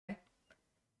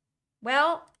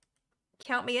Well,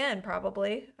 count me in,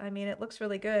 probably. I mean, it looks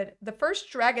really good. The first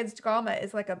Dragon's Dogma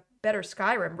is like a better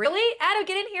Skyrim. Really? Adam,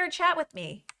 get in here and chat with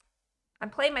me. I'm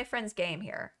playing my friend's game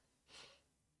here.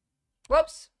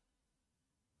 Whoops.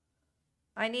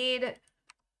 I need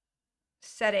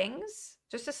settings.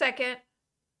 Just a second.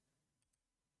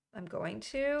 I'm going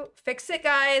to fix it,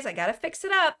 guys. I gotta fix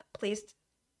it up. Please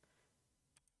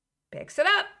fix it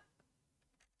up.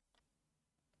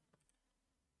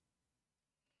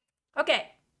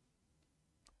 Okay.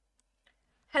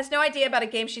 Has no idea about a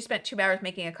game she spent 2 hours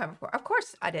making a cover for. Of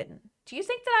course I didn't. Do you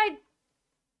think that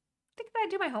I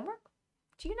do my homework?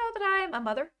 Do you know that I'm a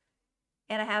mother?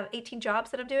 And I have 18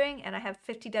 jobs that I'm doing, and I have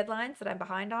 50 deadlines that I'm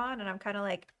behind on, and I'm kind of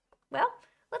like, well,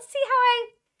 let's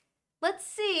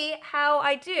see how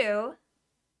I do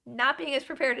not being as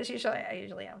prepared as I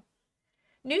usually am.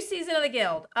 New season of the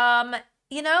guild.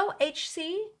 You know,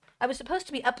 HC, I was supposed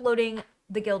to be uploading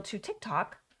the guild to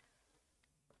TikTok,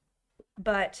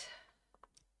 but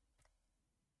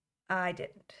I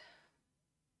didn't.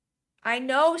 I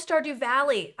know Stardew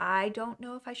Valley. I don't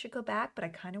know if I should go back, but I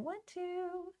kind of want to.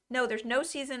 No, there's no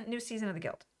new season of the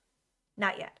guild.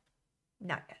 Not yet.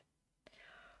 Not yet.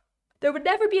 There would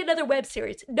never be another web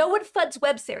series. No one funds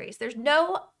web series. There is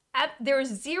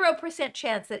 0%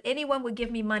 chance that anyone would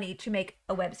give me money to make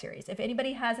a web series. If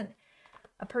anybody has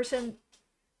a person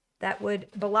that would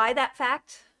belie that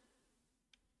fact.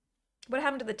 What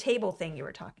happened to the table thing you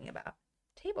were talking about?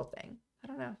 Table thing? I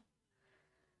don't know.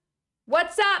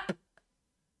 What's up?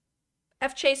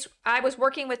 F Chase, I was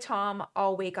working with Tom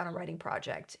all week on a writing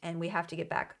project, and we have to get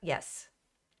back. Yes.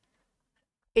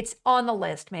 It's on the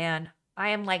list, man. I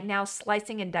am like now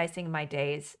slicing and dicing my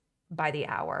days by the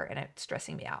hour, and it's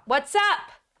stressing me out. What's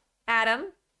up,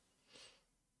 Adam?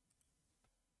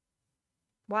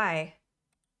 Why?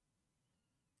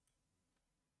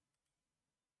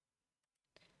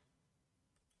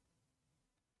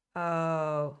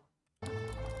 Oh.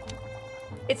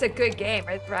 It's a good game,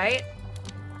 right?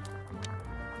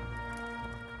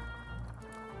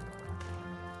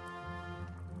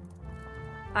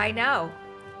 I know.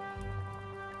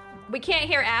 We can't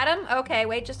hear Adam? Okay,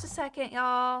 wait just a second,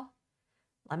 y'all.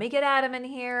 Let me get Adam in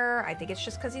here. I think it's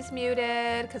just because he's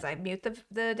muted, because I mute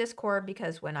the Discord,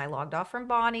 because when I logged off from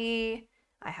Bonnie,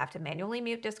 I have to manually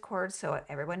mute Discord so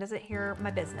everyone doesn't hear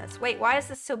my business. Wait, why is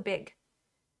this so big?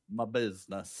 My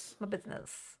business. My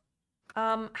business.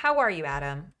 How are you,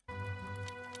 Adam?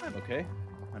 I'm okay.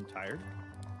 I'm tired.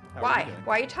 Why?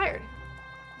 Why are you tired?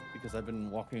 Because I've been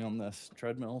walking on this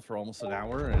treadmill for almost an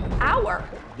hour, and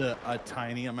a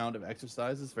tiny amount of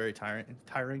exercise is very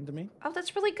tiring to me. Oh,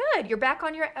 that's really good. You're back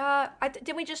on your.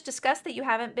 Didn't we just discuss that you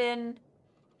haven't been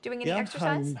doing any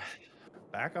exercise? I'm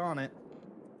back on it.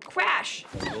 Crash.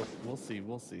 We'll see.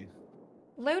 We'll see.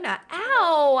 Luna,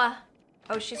 ow!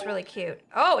 Oh, she's really cute.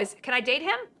 Oh, can I date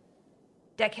him?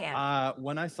 Deckhand.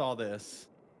 When I saw this,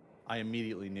 I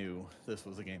immediately knew this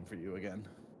was a game for you again.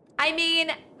 I mean,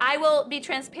 I will be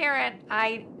transparent.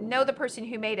 I know the person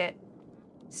who made it.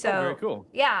 So, very cool.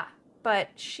 Yeah, but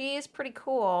she's pretty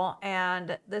cool.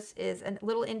 And this is a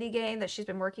little indie game that she's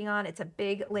been working on. It's a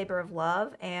big labor of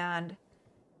love. And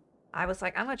I was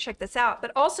like, I'm going to check this out.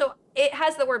 But also, it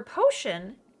has the word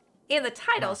potion in the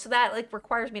title. So that like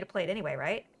requires me to play it anyway,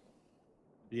 right?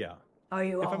 Yeah.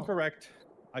 If I'm correct,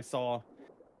 I saw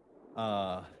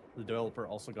the developer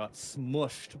also got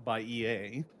smushed by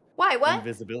EA. Why? What?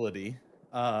 Invisibility.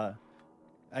 I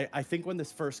think when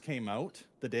this first came out,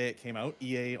 the day it came out,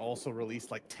 EA also released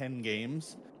like 10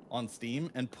 games on Steam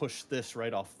and pushed this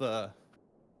right off the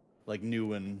like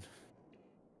new and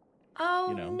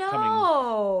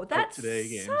no, that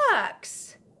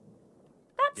sucks.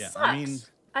 That sucks.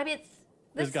 I mean,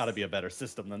 there's got to be a better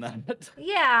system than that.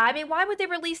 Yeah, I mean, why would they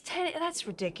release 10? That's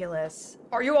ridiculous.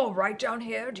 Are you all right down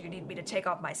here? Do you need me to take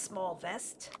off my small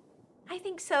vest? I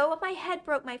think so. My head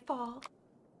broke my fall.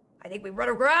 I think we run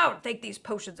aground. Take these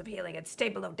potions of healing and stay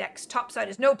below decks. Topside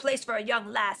is no place for a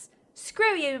young lass.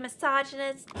 Screw you,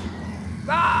 misogynist.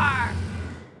 Rawr!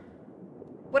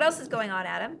 What else is going on,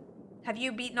 Adam? Have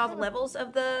you beaten all the levels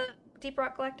of the Deep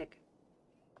Rock Galactic?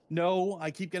 No,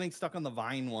 I keep getting stuck on the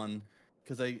Vine one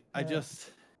because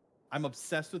I'm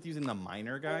obsessed with using the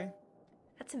miner guy.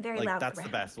 That's a very loud. That's the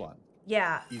best one.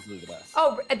 Yeah. Easily the best.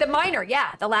 Oh, the miner,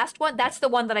 yeah. The last one, that's the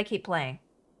one that I keep playing.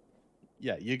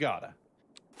 Yeah, you gotta.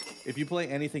 If you play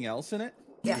anything else in it,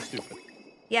 you're stupid.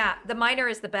 Yeah, the miner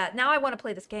is the best. Now I want to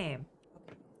play this game.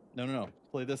 No.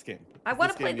 Play this game. I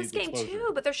want to play this game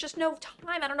too, but there's just no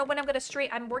time. I don't know when I'm going to stream.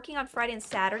 I'm working on Friday and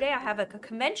Saturday. I have a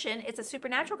convention. It's a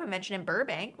supernatural convention in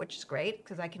Burbank, which is great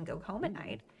because I can go home at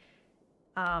night.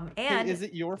 And is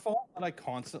it your fault that I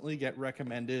constantly get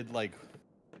recommended like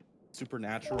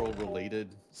supernatural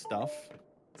related stuff?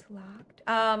 It's locked.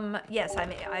 Yes,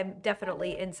 I'm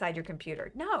definitely inside your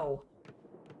computer. No.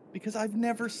 Because I've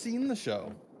never seen the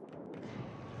show.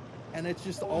 And it's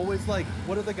just always like,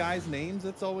 what are the guys' names?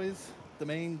 It's always the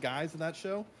main guys in that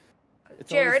show. It's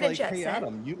Jared always and like, hey, Jetson.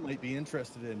 Adam, you might be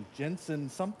interested in Jensen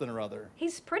something or other.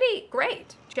 He's pretty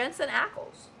great. Jensen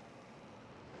Ackles.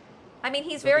 I mean,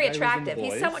 he's Is that very the guy who was in The attractive.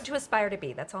 He's Boys? someone to aspire to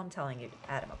be. That's all I'm telling you,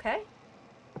 Adam, okay?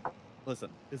 Listen,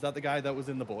 is that the guy that was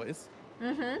in The Boys?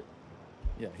 Mm-hmm.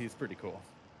 Yeah, he's pretty cool.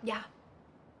 Yeah.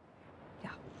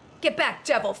 Yeah. Get back,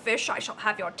 devilfish. I shall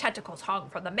have your tentacles hung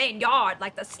from the main yard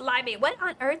like the slimy... What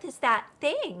on earth is that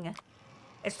thing?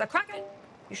 It's the Kraken.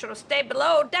 You should have stayed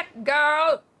below deck,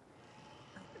 girl.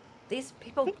 These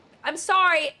people... I'm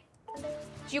sorry. Do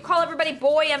you call everybody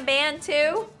boy and man,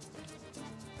 too?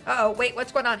 Uh-oh, wait,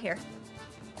 what's going on here?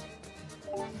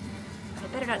 I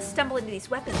better not stumble into these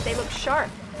weapons. They look sharp.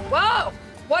 Whoa!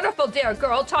 Wonderful, dear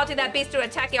girl. Taunting that beast to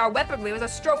attacking our weaponry was a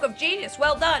stroke of genius.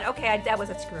 Well done. Okay, that was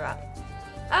a screw-up.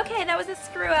 Okay, that was a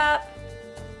screw-up.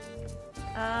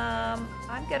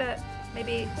 I'm gonna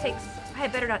maybe take... I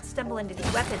better not stumble into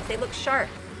these weapons. They look sharp.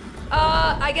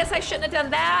 I guess I shouldn't have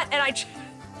done that, and I...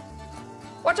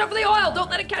 Watch out for the oil! Don't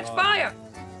let it catch fire!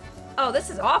 Oh, this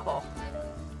is awful.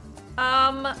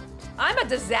 I'm a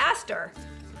disaster.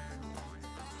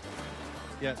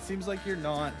 Yeah, it seems like you're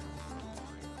not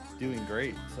doing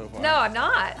great so far. No, I'm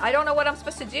not. I don't know what I'm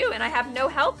supposed to do, and I have no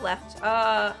help left.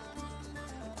 Let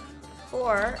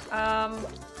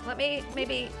me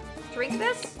maybe drink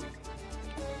this?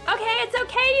 Okay, it's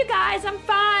okay, you guys. I'm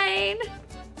fine.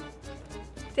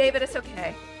 David, it's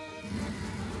okay.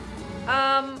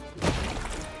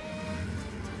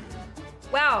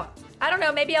 Wow. I don't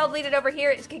know. Maybe I'll lead it over here.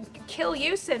 It can kill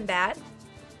you, Sinbad.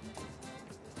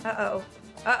 Uh-oh.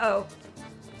 Uh-oh.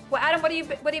 Well, Adam, what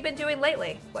have you been doing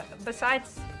lately? What,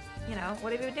 besides, you know,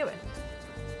 what have you been doing?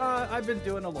 I've been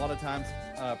doing a lot of times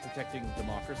protecting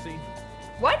democracy.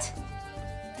 What?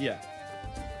 Yeah.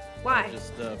 Why?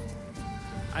 Just,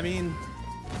 I mean,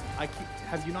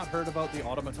 have you not heard about the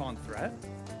automaton threat?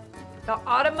 The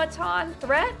automaton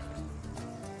threat?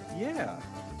 Yeah.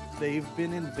 They've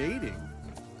been invading.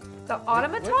 The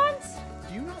automatons?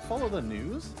 Do you not follow the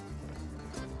news?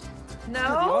 No. Yeah,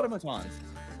 the automatons.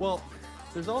 Well,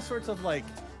 there's all sorts of like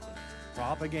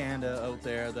propaganda out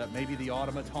there that maybe the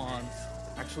automatons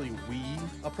actually we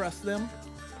oppress them,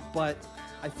 but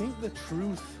I think the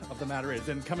truth of the matter is,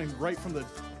 and coming right from the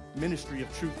Ministry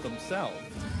of Truth themselves,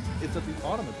 is that the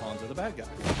automatons are the bad guys.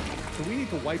 So we need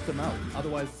to wipe them out.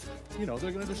 Otherwise, you know,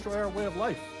 they're going to destroy our way of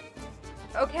life.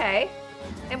 Okay.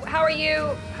 And how are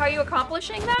you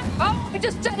accomplishing that? Oh, I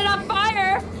just set it on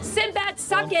fire! Sinbad,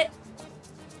 suck it!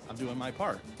 I'm doing my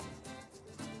part.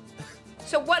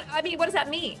 So what does that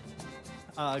mean?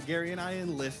 Gary and I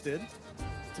enlisted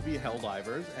to be hell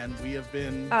divers, and we have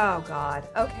been... Oh, God.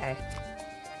 Okay.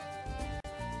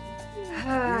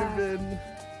 we've been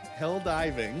hell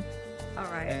diving. All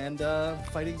right. And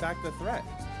fighting back the threat.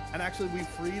 And actually, we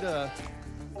freed a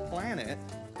planet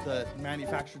that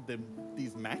manufactured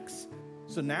these mechs.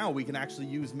 So now we can actually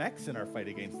use mechs in our fight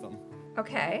against them.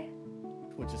 Okay.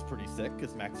 Which is pretty sick,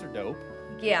 because mechs are dope.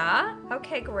 Yeah.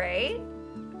 Okay, great.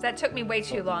 That took me way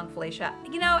too long, Felicia.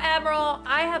 You know, Admiral,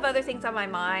 I have other things on my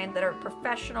mind that are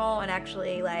professional and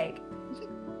actually, like,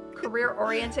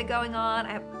 career-oriented going on.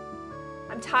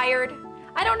 I'm tired.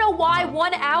 I don't know why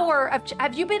 1 hour of...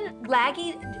 Have you been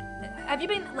laggy? Have you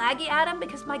been laggy, Adam?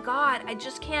 Because, my God, I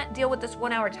just can't deal with this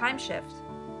 1 hour time shift.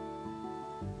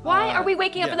 Why are we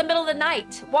waking up in the middle of the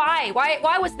night? Why?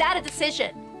 Why was that a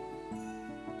decision?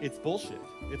 It's bullshit.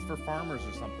 It's for farmers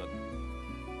or something.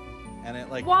 And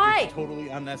it, like, Why? It's totally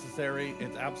unnecessary.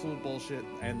 It's absolute bullshit,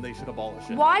 and they should abolish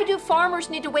it. Why do farmers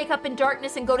need to wake up in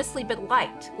darkness and go to sleep at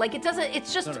light? Like, it doesn't,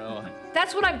 it's just... No.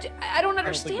 That's what I don't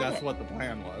understand. I don't think that's what the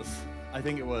plan was. I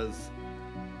think it was...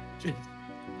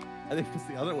 I think it was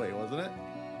the other way, wasn't it?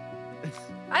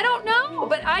 I don't know,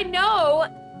 but I know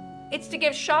it's to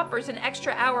give shoppers an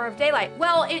extra hour of daylight.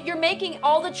 Well, you're making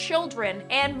all the children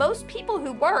and most people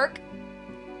who work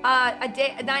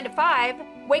a 9 to 5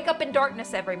 wake up in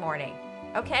darkness every morning.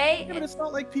 Okay? Yeah, but it's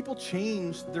not like people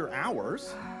changed their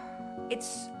hours.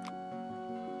 It's...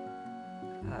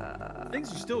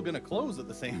 Things are still gonna close at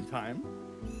the same time.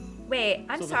 Wait,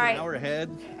 I'm so sorry. An hour ahead,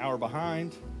 hour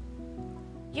behind.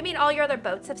 You mean all your other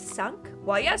boats have sunk?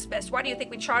 Why, yes, miss. Why do you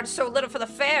think we charge so little for the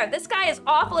fare? This guy is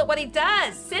awful at what he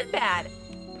does. Sinbad.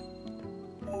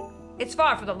 It's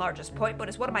far from the largest point, but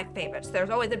it's one of my favorites. There's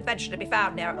always adventure to be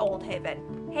found near Old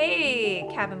Haven. Hey,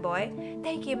 cabin boy.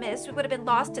 Thank you, miss. We would have been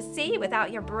lost to sea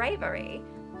without your bravery.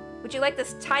 Would you like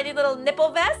this tiny little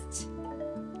nipple vest?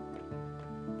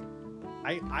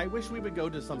 I wish we would go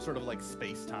to some sort of like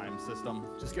space-time system.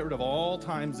 Just get rid of all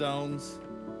time zones.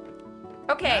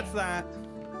 Okay. That's that.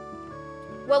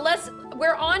 Well,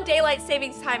 we're on daylight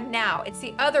savings time now. It's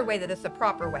the other way that is the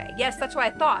proper way. Yes, that's what I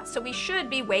thought. So we should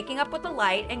be waking up with the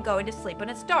light and going to sleep when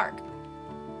it's dark.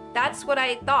 That's what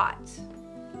I thought.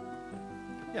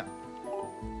 Yeah.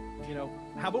 You know,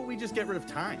 how about we just get rid of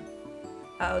time?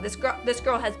 Oh, this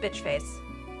girl has bitch face.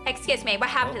 Excuse me, what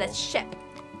happened to this ship?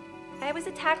 I was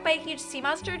attacked by a huge sea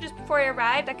monster just before I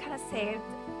arrived. I kind of saved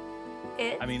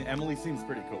it. I mean, Emily seems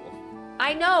pretty cool.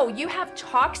 I know, you have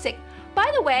toxic.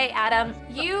 By the way, Adam,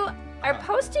 you are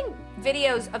posting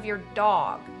videos of your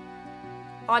dog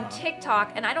on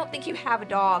TikTok, and I don't think you have a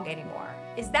dog anymore.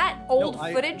 Is that old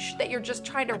footage that you're just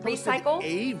trying to recycle?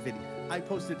 I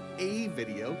posted a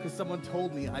video because someone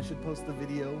told me I should post the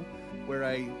video where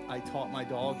I taught my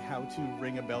dog how to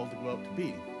ring a bell to go out to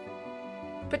pee.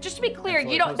 But just to be clear,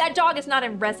 that dog is not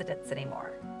in residence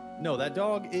anymore. No, that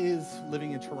dog is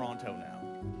living in Toronto now.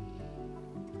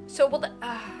 So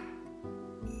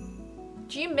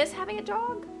do you miss having a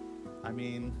dog? I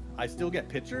mean, I still get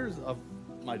pictures of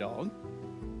my dog.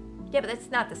 Yeah, but that's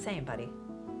not the same, buddy.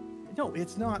 No,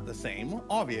 it's not the same,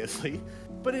 obviously.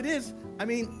 But it is. I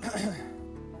mean,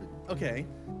 okay.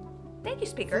 Thank you,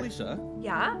 speaker. Felicia.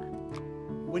 Yeah?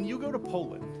 When you go to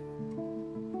Poland,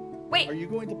 wait. Are you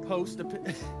going to post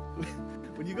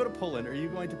when you go to Poland, are you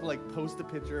going to like post a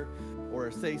picture or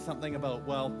say something about,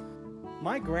 well,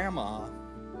 my grandma,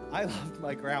 I loved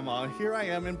my grandma. Here I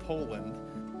am in Poland.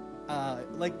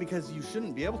 Like, because you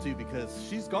shouldn't be able to because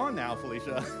she's gone now,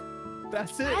 Felicia.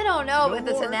 That's it. I don't know no with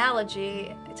this more.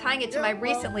 Analogy, tying it to my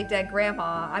recently dead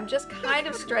grandma. I'm just kind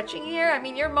of stretching here. I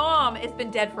mean, your mom has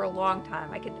been dead for a long time.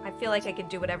 I feel like I could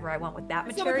do whatever I want with that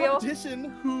material. It's not a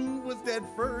competition. Who was dead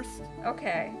first?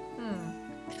 Okay.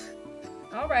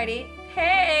 Alrighty.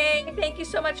 Hey, thank you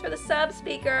so much for the sub,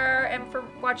 speaker, and for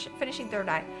finishing Third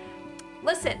Eye.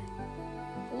 Listen,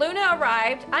 Luna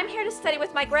arrived. I'm here to study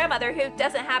with my grandmother, who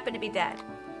doesn't happen to be dead.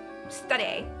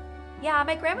 Study. Yeah,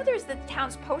 my grandmother is the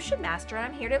town's potion master, and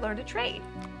I'm here to learn to trade.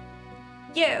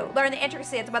 You learn the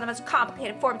intricacies of one of the most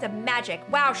complicated forms of magic.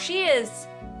 Wow, she is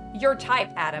your type,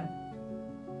 Adam.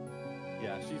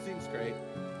 Yeah, she seems great.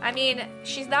 I mean,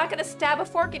 she's not gonna stab a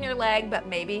fork in your leg, but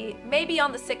maybe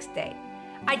on the 6th date.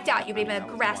 I doubt you'd be able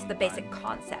to grasp the basic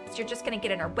concepts. You're just gonna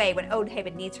get in her way when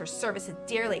Odehaven needs her services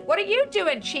dearly. What are you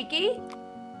doing, cheeky?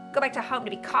 Go back to home to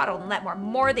be coddled and let more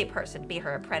worthy person be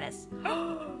her apprentice.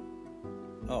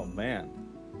 Oh, man.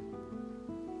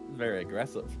 Very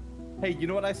aggressive. Hey, you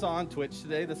know what I saw on Twitch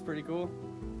today that's pretty cool?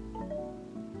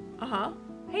 Uh-huh.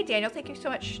 Hey, Daniel. Thank you so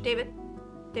much, David.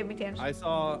 David McDaniels. I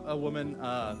saw a woman,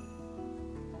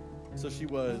 so she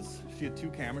had 2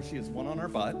 cameras. She has one on her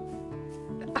butt.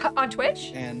 On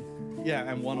Twitch? And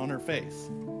one on her face.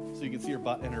 So you can see her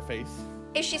butt and her face.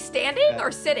 Is she standing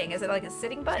or sitting? Is it like a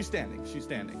sitting butt? She's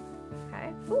standing.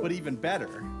 Okay. Ooh. But even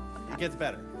better, it gets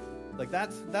better. Like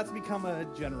that's become a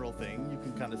general thing you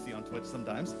can kind of see on Twitch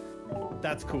sometimes.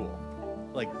 That's cool.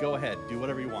 Like, go ahead, do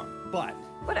whatever you want. But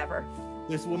whatever.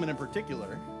 This woman in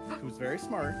particular, who's very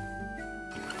smart,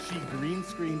 she green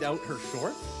screened out her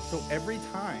shorts, so every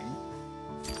time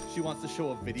she wants to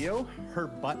show a video, her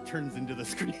butt turns into the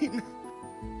screen.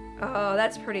 Oh,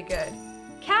 that's pretty good.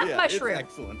 Cat mushroom. It's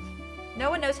excellent. No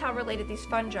one knows how related these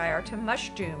fungi are to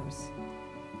mushrooms.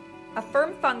 A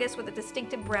firm fungus with a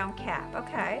distinctive brown cap.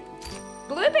 Okay.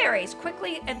 Blueberries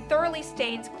quickly and thoroughly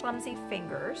stains clumsy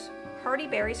fingers. Hardy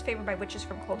berries favored by witches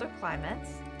from colder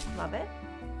climates. Love it.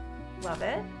 Love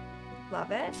it.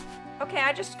 Love it. Okay,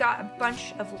 I just got a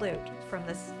bunch of loot from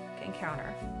this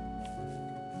encounter.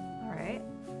 All right.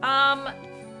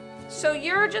 So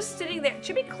you're just sitting there.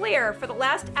 To be clear, for the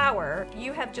last hour,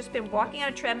 you have just been walking on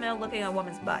a treadmill looking at a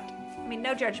woman's butt. I mean,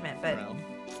 no judgment, but... No.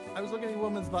 I was looking at a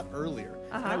woman's butt earlier,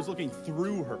 and I was looking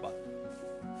through her butt.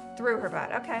 Through her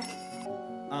butt, okay.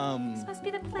 This must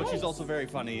be the place. But she's also very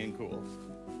funny and cool.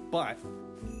 But,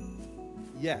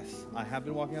 yes, I have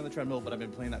been walking on the treadmill, but I've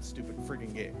been playing that stupid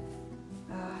freaking game.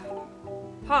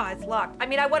 It's locked. I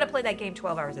mean, I want to play that game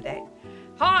 12 hours a day.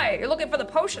 Hi, you're looking for the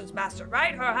potions master,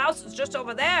 right? Her house is just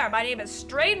over there. My name is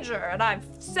Stranger, and I'm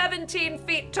 17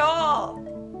 feet tall.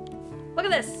 Look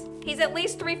at this. He's at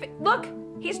least 3 feet. Look,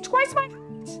 he's twice my height.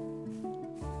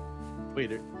 Wait,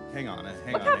 hang on.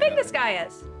 Look how big this guy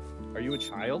is. Are you a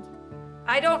child?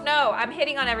 I don't know. I'm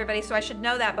hitting on everybody, so I should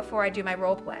know that before I do my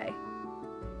role play.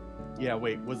 Yeah,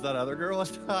 wait, was that other girl a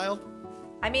child?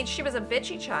 I mean, she was a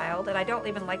bitchy child, and I don't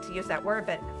even like to use that word,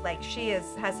 but, like, she has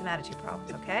some attitude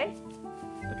problems, okay?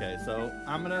 Okay, so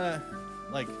I'm gonna,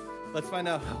 like, let's find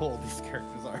out how old these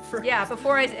characters are first. Yeah,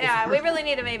 we really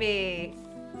need to maybe...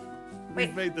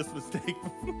 We've made this mistake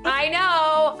before. I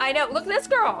know. Look at this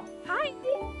girl. Hi.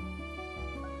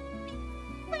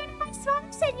 My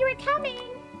father said you were coming.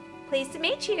 Pleased to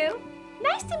meet you.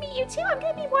 Nice to meet you too. I'm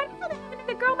gonna be wonderful to have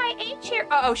another girl my age here.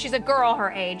 Uh-oh, she's a girl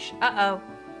her age. Uh-oh.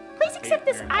 Please accept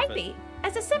this ivy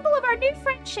as a symbol of our new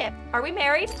friendship. Are we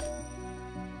married?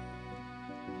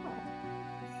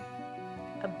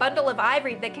 A bundle of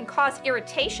ivory that can cause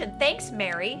irritation. Thanks,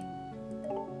 Mary.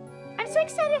 I'm so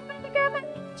excited for the girl my age.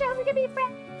 We're gonna be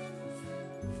friends.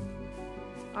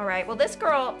 All right, well, this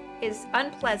girl is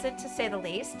unpleasant to say the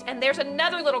least. And there's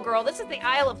another little girl. This is the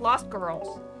Isle of Lost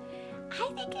Girls. I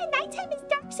think nighttime is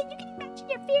dark so you can imagine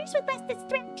your fears with less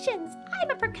distractions. I'm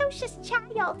a precocious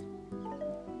child.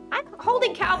 I'm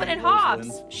holding Calvin and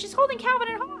Hobbes. She's holding Calvin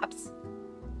and Hobbes.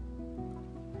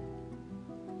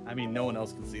 I mean, no one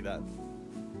else can see that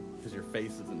because your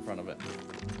face is in front of it.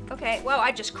 Okay, well,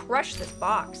 I just crushed this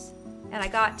box. And I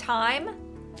got time.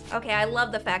 Okay, I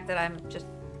love the fact that I'm just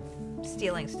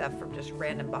stealing stuff from just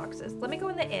random boxes. Let me go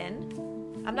in the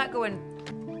inn. I'm not going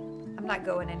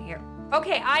in here.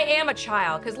 Okay, I am a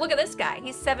child, because look at this guy.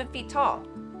 He's 7 feet tall.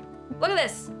 Look at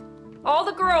this. All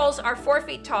the girls are 4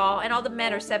 feet tall, and all the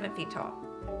men are 7 feet tall.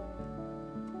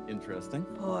 Interesting.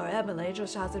 Poor Emily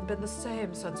just hasn't been the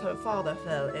same since her father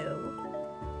fell ill.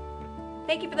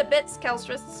 Thank you for the bits,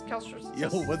 Kelstris. Yo,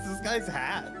 what's this guy's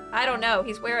hat? I don't know.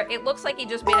 He's wearing, it looks like he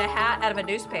just made a hat out of a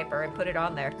newspaper and put it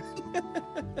on there.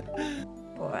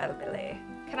 Poor Emily.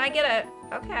 Can I get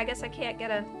a, okay, I guess I can't get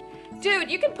a,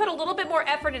 dude, you can put a little bit more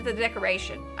effort into the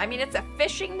decoration. I mean, it's a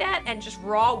fishing net and just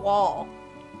raw wall.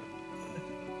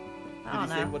 Did he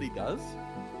say what he does?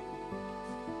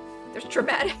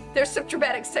 There's some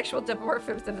dramatic sexual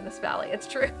dimorphism in this valley. It's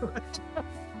true.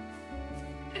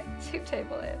 2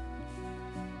 table in.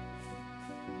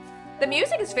 The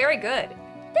music is very good.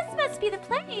 This must be the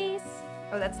place.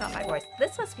 Oh, that's not my voice.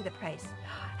 This must be the place.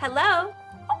 Hello?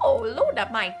 Oh, Luna,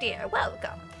 my dear,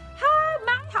 welcome.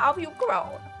 How have you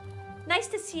grown? Nice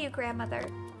to see you, grandmother.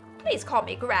 Please call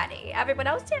me Granny. Everyone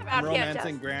else here around here does.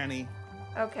 Romancing Granny.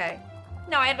 Okay.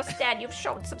 Now I understand you've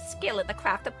shown some skill in the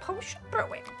craft of potion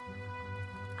brewing.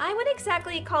 I wouldn't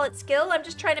exactly call it skill. I'm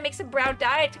just trying to make some brown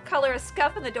dye to color a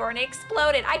scuff in the door and it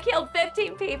exploded. I killed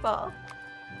 15 people.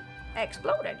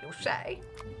 Exploded, you say?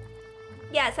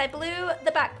 Yes, I blew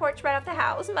the back porch right off the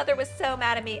house. Mother was so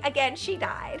mad at me. Again, she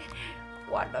died.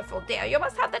 Wonderful, dear. You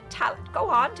must have the talent. Go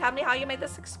on, tell me how you made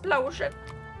this explosion.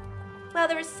 Well,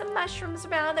 there was some mushrooms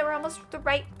around that were almost the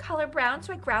right color brown,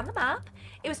 so I ground them up.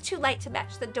 It was too light to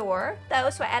match the door, though,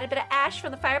 so I added a bit of ash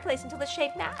from the fireplace until the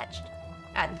shade matched.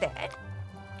 And then,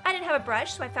 I didn't have a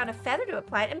brush, so I found a feather to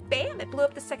apply it, and bam, it blew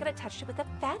up the second I touched it with a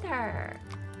feather.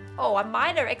 Oh, a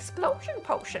minor explosion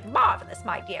potion. Marvelous,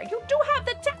 my dear. You do have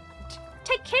the talent.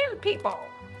 Take care, people.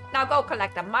 Now go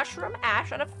collect a mushroom,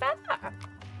 ash, and a feather.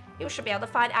 You should be able to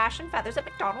find ash and feathers at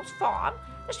McDonald's farm.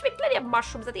 There should be plenty of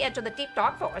mushrooms at the edge of the deep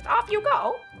dark forest. Off you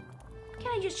go.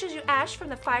 Can I just use ash from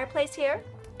the fireplace here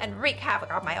and wreak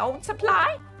havoc on my own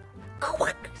supply?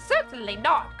 Quack! Certainly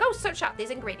not. Go search out these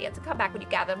ingredients and come back when you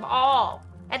gather them all.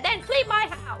 And then clean my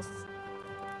house.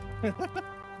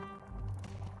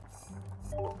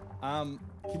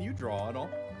 Can you draw at all?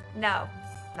 No,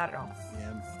 not at all.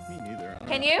 Yeah, me neither.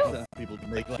 Can you? People can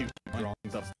make like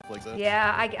drawings of stuff like that.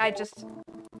 Yeah, I just.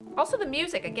 Also, the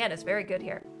music again is very good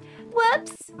here.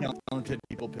 Whoops! Talented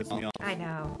people piss me off. I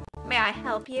know. May I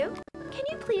help you? Can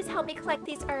you please help me collect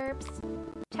these herbs?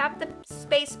 Tap the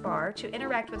space bar to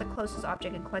interact with the closest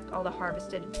object and collect all the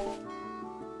harvested.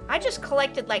 I just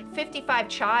collected like 55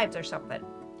 chives or something.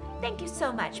 Thank you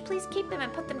so much. Please keep them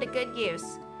and put them to good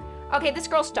use. Okay, this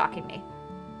girl's stalking me.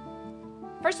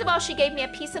 First of all, she gave me a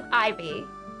piece of ivy.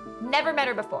 Never met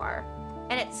her before.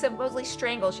 And it supposedly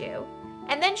strangles you.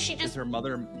 And then she just... Is her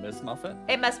mother Miss Muffet?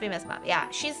 It must be Miss Muffet. Yeah,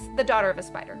 she's the daughter of a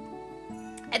spider.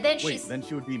 And then Wait, then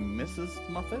she would be Mrs.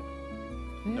 Muffet?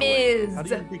 Ms. No, how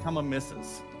do you become a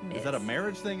Mrs.? Ms. Is that a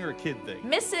marriage thing or a kid thing?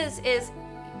 Mrs. is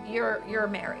you're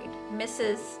married.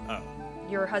 Mrs. Oh.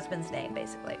 Your husband's name,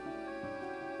 basically.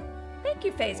 Thank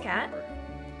you, Phase Cat.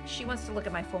 She wants to look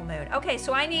at my full moon. Okay,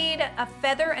 so I need a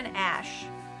feather and ash.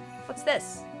 What's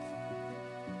this?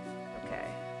 Okay.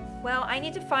 Well, I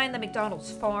need to find the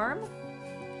McDonald's farm.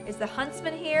 Is the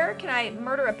huntsman here? Can I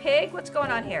murder a pig? What's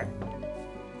going on here?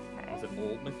 Okay. Is it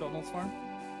old McDonald's farm?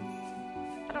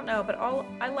 I don't know, but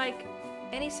I like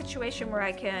any situation where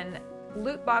I can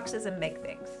loot boxes and make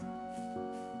things.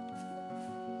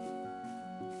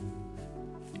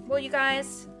 Well, you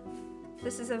guys,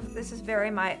 this is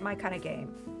very my kind of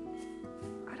game.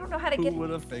 I don't know how to get. Who would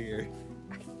have figured?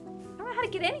 I don't know how to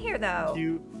get in here though.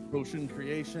 Cute potion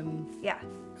creation. Yeah.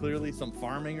 Clearly some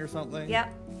farming or something.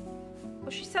 Yep.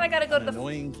 Well, she said I gotta go An to the.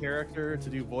 annoying character to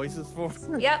do voices for.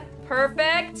 Yep,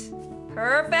 perfect.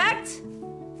 Perfect.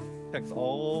 Checks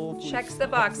all. Checks the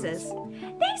boxes.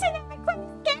 These are the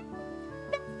requests.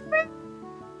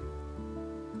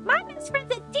 Mine is for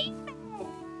the demon.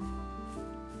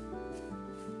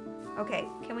 Okay,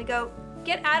 can we go?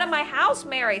 Get out of my house,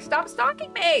 Mary. Stop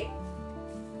stalking me.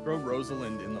 Throw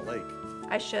Rosalind in the lake.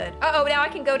 I should. Uh-oh, now I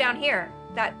can go down here.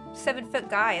 That 7-foot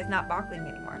guy is not bothering me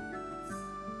anymore.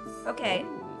 Okay.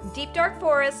 Deep dark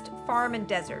forest, farm, and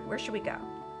desert. Where should we go?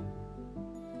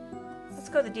 Let's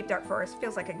go to the deep dark forest.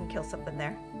 Feels like I can kill something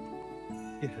there.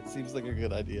 Yeah, it seems like a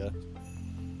good idea.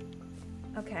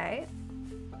 Okay.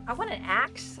 I want an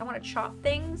axe. I want to chop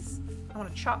things. I want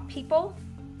to chop people.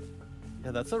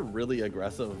 Yeah, that's a really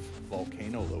aggressive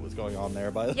volcano that was going on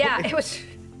there, by the Yeah, way. it was.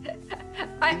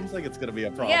 Seems like it's gonna be a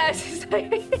problem. Yes.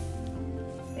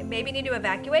 They maybe need to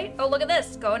evacuate. Oh, look at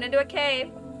this. Going into a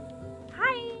cave.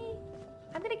 Hi.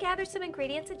 I'm going to gather some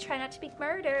ingredients and try not to be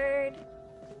murdered.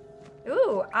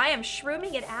 Ooh, I am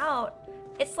shrooming it out.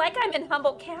 It's like I'm in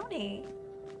Humboldt County.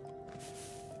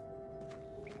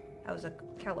 That was a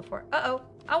California. Uh-oh.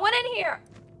 I went in here.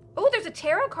 Oh, there's a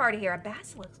tarot card here. A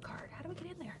basilisk card. How do we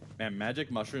get in there? Man, magic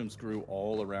mushrooms grew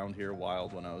all around here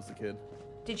wild when I was a kid.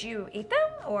 Did you eat them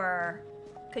or?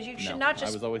 Because you should not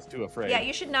just. I was always too afraid. Yeah,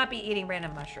 you should not be eating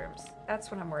random mushrooms.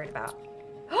 That's what I'm worried about.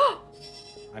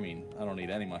 I mean, I don't eat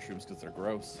any mushrooms because they're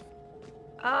gross.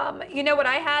 You know what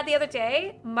I had the other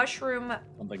day? Mushroom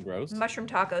Something gross? mushroom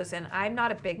tacos, and I'm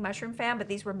not a big mushroom fan, but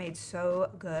these were made so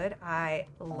good. I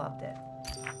loved it.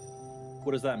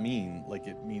 What does that mean? Like,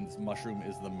 it means mushroom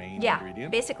is the main Yeah,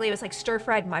 ingredient? basically it was like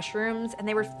stir-fried mushrooms, and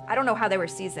they were, I don't know how they were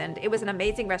seasoned. It was an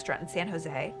amazing restaurant in San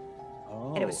Jose.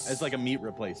 Oh, it was it's like a meat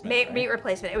replacement. Meat right?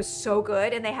 replacement. It was so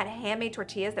good, and they had handmade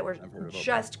tortillas that were I've heard about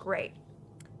just great.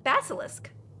 Basilisk.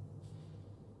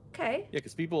 Okay. Yeah,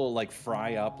 because people like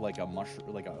fry up like a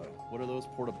mushroom, like a, what are those,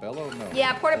 portobello? No.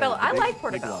 Yeah, portobello. The I big- like big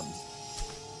portobello. ones.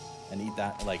 And eat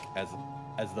that like as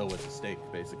though it's a steak,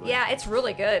 basically. Yeah, it's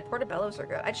really good. Portobellos are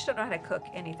good. I just don't know how to cook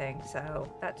anything,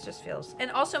 so that just feels. And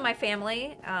also my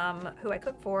family, who I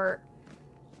cook for,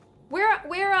 we're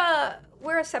a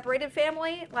separated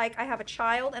family. Like I have a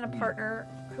child and a partner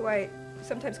who I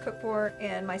sometimes cook for,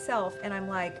 and myself. And I'm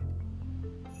like,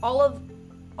 all of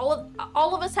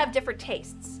us have different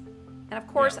tastes, and of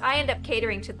course Yeah. I end up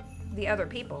catering to the other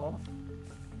people.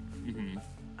 Mm-hmm.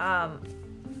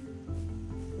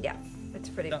 Yeah, it's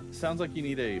pretty. Sounds like you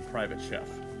need a private chef.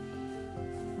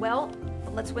 Well,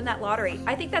 let's win that lottery.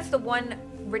 I think that's the one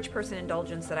rich person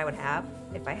indulgence that I would have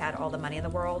if I had all the money in the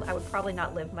world. I would probably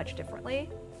not live much differently.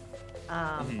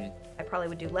 I probably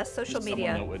would do less social Just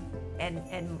media someone that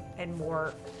would, and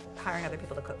more hiring other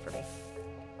people to cook for me.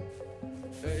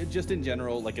 just in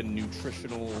general, like a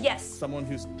nutritional. Yes. Someone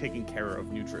who's taking care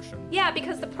of nutrition. Yeah,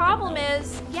 because the problem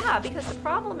is,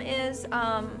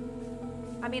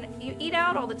 I mean, you eat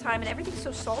out all the time and everything's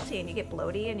so salty and you get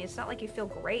bloaty and it's not like you feel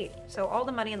great. So all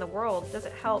the money in the world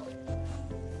doesn't help.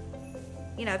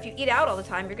 You know, if you eat out all the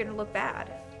time, you're going to look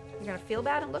bad. You're going to feel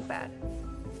bad and look bad.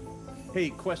 Hey,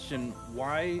 question: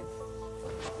 Why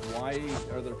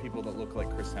are there people that look like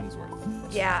Chris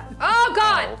Hemsworth? Yeah. Oh,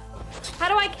 God! How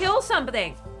do I kill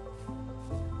something?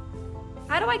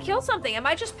 How do I kill something? Am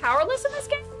I just powerless in this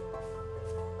game?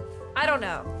 I don't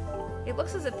know. It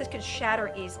looks as if this could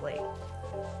shatter easily.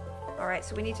 All right,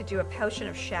 so we need to do a potion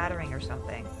of shattering or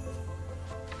something.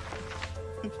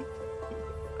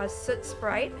 A soot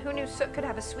sprite? Who knew soot could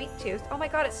have a sweet tooth? Oh my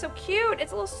God, it's so cute!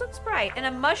 It's a little soot sprite and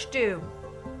a mush doom.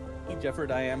 Jeffrey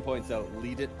Diane points out,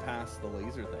 lead it past the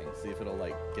laser thing. See if it'll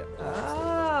like get blasted.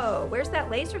 Oh, where's that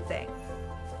laser thing?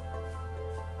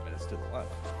 I mean, it's to the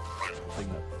left. The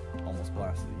thing that almost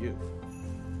blasted you.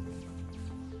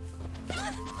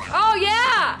 Oh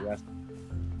yeah! Yes.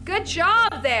 Good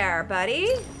job there, buddy.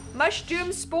 Mush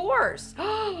doom spores.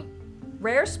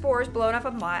 Rare spores blown off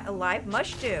a live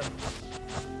mush doom.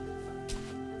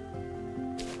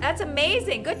 That's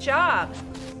amazing. Good job.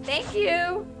 Thank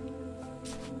you.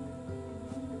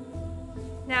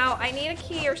 Now, I need a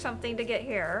key or something to get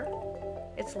here.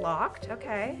 It's locked.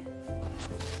 Okay.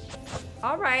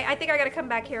 All right. I think I got to come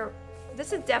back here.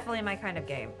 This is definitely my kind of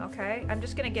game. Okay. I'm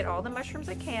just going to get all the mushrooms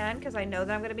I can because I know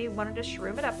that I'm going to be wanting to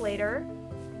shroom it up later.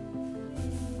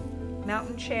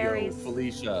 Mountain cherries. Yo,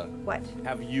 Felicia, What?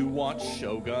 have you watched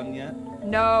Shogun yet?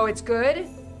 No, it's good.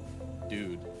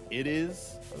 Dude, it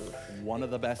is one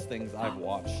of the best things I've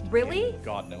watched. Really? in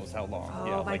God knows how long. Oh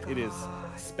yeah, my like it is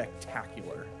God.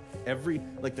 spectacular.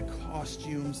 Like the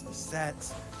costumes, the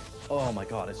sets. Oh my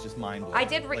God, it's just mind blowing. I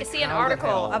did see an how the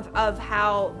article hell- of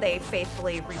how they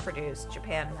faithfully reproduced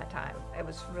Japan in that time. It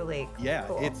was really Yeah,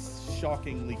 cool. it's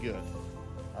shockingly good.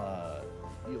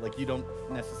 You don't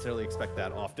necessarily expect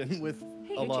that often with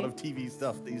Hey, a lot Eugene. of TV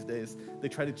stuff these days. They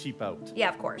try to cheap out. Yeah,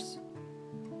 of course.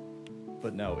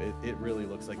 But no, it really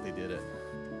looks like they did it.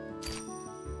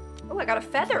 Oh, I got a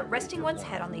feather. Resting one's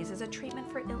head on these is a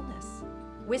treatment for illness.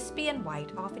 Wispy and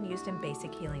white, often used in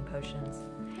basic healing potions.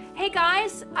 Hey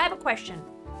guys, I have a question.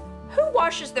 Who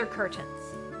washes their curtains?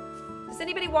 Does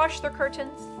anybody wash their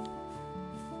curtains?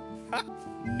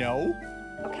 No.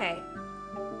 Okay.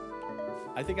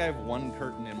 I think I have one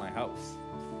curtain in my house.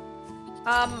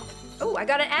 Oh, I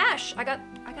got an ash. I got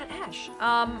ash.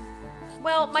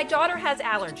 Well, my daughter has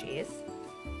allergies.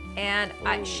 And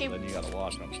Then you gotta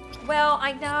wash them. well,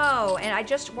 I know. And I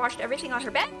just washed everything on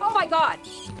her bed. Oh my God.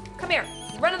 Come here.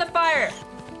 Run in the fire.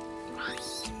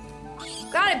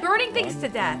 God, I'm burning things to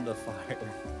death. In the fire.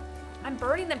 I'm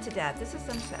burning them to death. This is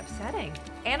upsetting.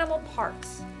 Animal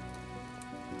parts.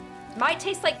 Might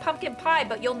taste like pumpkin pie,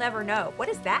 but you'll never know. What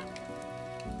is that?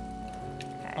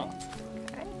 Okay. Huh.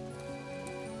 Okay.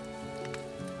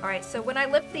 All right, so when I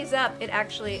lift these up, it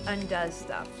actually undoes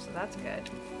stuff, so that's good.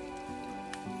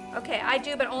 Okay, I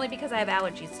do, but only because I have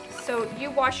allergies. So you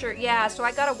wash her, yeah, so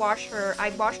I gotta wash her.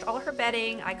 I washed all her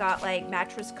bedding. I got like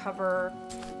mattress cover,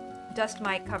 dust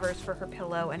mite covers for her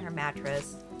pillow and her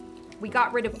mattress. We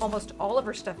got rid of almost all of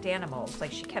her stuffed animals.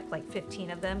 Like she kept like 15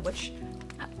 of them, which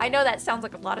I know that sounds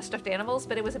like a lot of stuffed animals,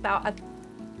 but it was about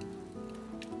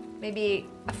maybe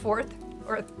a fourth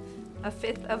or a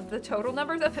fifth of the total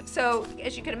numbers of it. So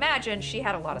as you can imagine, she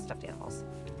had a lot of stuffed animals.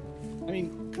 I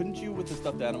mean, couldn't you with the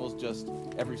stuffed animals just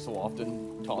every so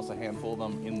often toss a handful of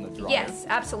them in the dryer? Yes,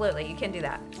 absolutely. You can do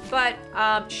that. But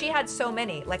she had so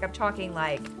many, like I'm talking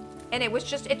like, and it was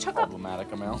just, it took up,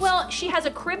 Problematic amounts. well, she has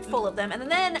a crib full of them. And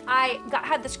then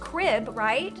had this crib,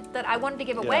 right, that I wanted to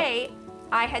give away.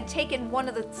 I had taken one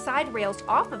of the side rails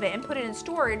off of it and put it in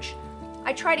storage.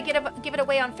 I tried to give it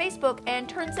away on Facebook, and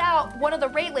turns out one of the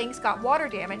railings got water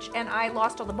damage and I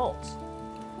lost all the bolts.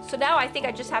 So now I think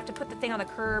I just have to put the thing on the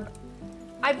curb.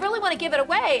 I really want to give it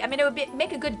away. I mean, it would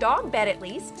make a good dog bed at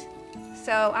least.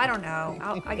 So I don't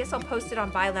know. I guess I'll post it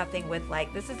on Buy Nothing with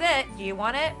like, this is it. Do you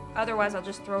want it? Otherwise, I'll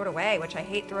just throw it away, which I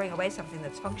hate throwing away something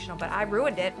that's functional, but I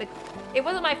ruined it. But it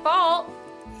wasn't my fault.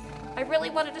 I really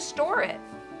wanted to store it.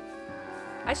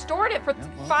 I stored it for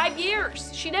 5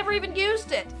 years. She never even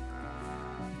used it.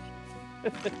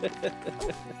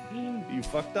 You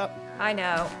fucked up. I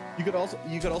know. You could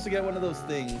also get one of those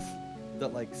things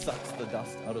that like sucks the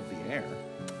dust out of the air.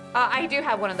 I do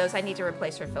have one of those. I need to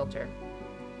replace her filter.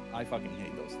 I fucking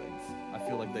hate those things. I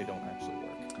feel like they don't actually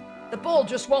work. The bull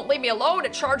just won't leave me alone.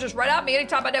 It charges right at me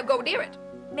anytime I don't go near it.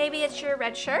 Maybe it's your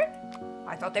red shirt?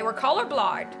 I thought they were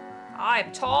colorblind.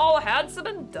 I'm tall, handsome,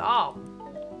 and dumb.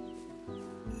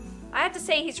 I have to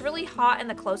say he's really hot in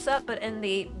the close-up, but in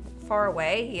the far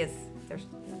away, there's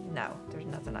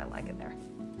nothing I like in there.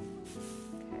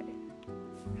 Okay.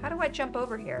 How do I jump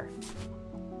over here?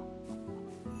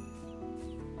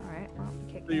 All right, well,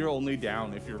 okay. So you're only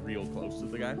down if you're real close to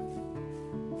the guy.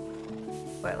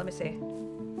 Wait, let me see.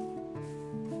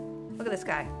 Look at this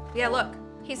guy. Yeah, look.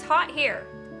 He's hot here,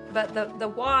 but the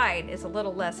wide is a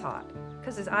little less hot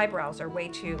because his eyebrows are way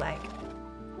too, like,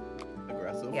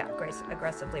 Aggressive. yeah,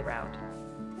 aggressively round.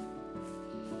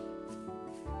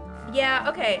 Yeah,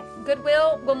 okay.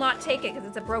 Goodwill will not take it because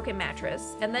it's a broken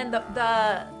mattress. And then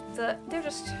they're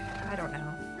just, I don't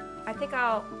know. I think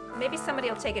maybe somebody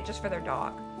will take it just for their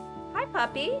dog. Hi,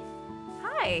 puppy.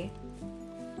 Hi.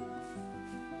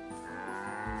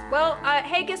 Well,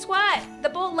 hey, guess what? The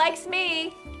bull likes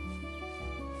me.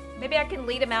 Maybe I can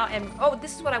lead him out and, oh,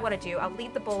 this is what I want to do. I'll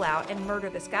lead the bull out and murder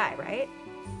this guy, right?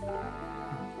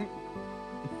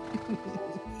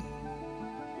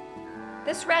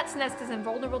 This rat's nest is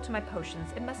invulnerable to my potions.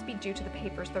 It must be due to the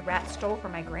papers the rat stole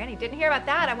from my granny. Didn't hear about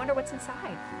that. I wonder what's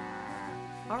inside.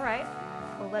 All right.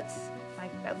 Well,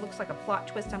 that looks like a plot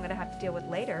twist I'm going to have to deal with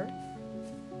later.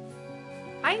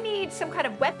 I need some kind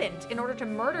of weapon in order to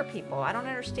murder people. I don't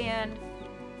understand.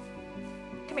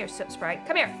 Come here, Soap Sprite.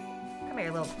 Come here. Come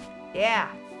here, little.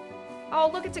 Yeah. Oh,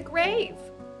 look, it's a grave.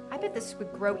 I bet this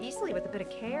would grow easily with a bit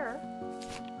of care.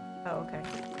 Oh, okay.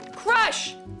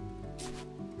 Crush!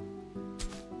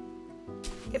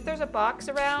 If there's a box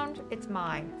around, it's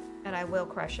mine, and I will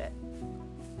crush it.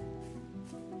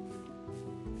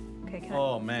 Okay, can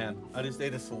Oh man, I just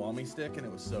ate a salami stick and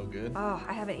it was so good. Oh,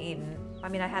 I haven't eaten. I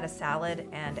mean, I had a salad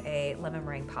and a lemon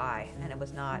meringue pie, and it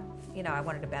was not, I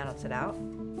wanted to balance it out.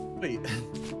 Wait,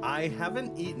 I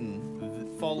haven't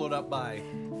eaten followed up by,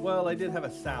 well, I did have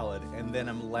a salad and then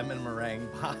a lemon meringue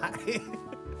pie.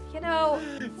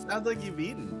 Sounds like you've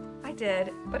eaten. I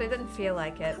did, but it didn't feel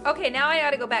like it. Okay, now I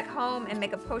gotta go back home and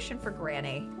make a potion for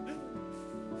Granny.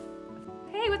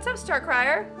 Hey, Hey, what's up,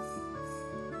 Starcrier?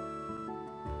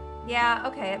 Yeah,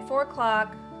 okay, at 4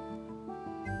 o'clock.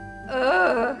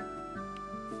 Ugh.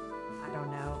 I don't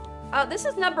know. Oh, this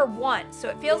is number 1, so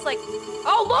it feels like...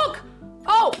 Oh, look!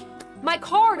 Oh, my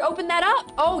card, open that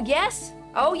up. Oh, yes.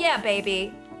 Oh, yeah,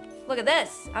 baby. Look at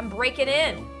this. I'm breaking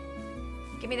in.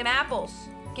 Give me them apples.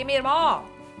 Give me them all.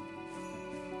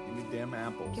 Give me damn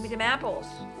apples. Give me them apples.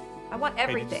 I want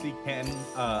everything. Hey, did you see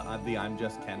Ken, the I'm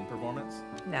Just Ken performance?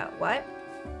 No, what?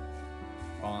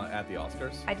 At the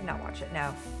Oscars? I did not watch it,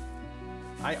 no.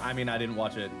 I mean, I didn't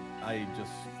watch it. I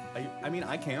mean,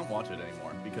 I can't watch it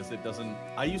anymore because it doesn't...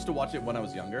 I used to watch it when I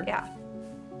was younger. Yeah.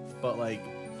 But, like,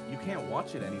 you can't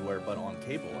watch it anywhere but on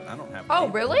cable, and I don't have Oh, cable.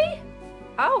 Really?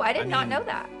 Oh, I did not mean- know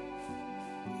that.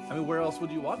 I mean, where else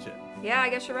would you watch it? Yeah, I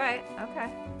guess you're right.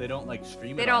 Okay. They don't, like,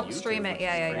 stream it They on don't YouTube, stream it. which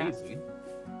Yeah, is yeah, yeah. crazy.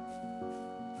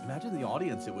 Imagine the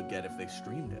audience it would get if they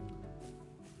streamed it.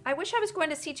 I wish I was going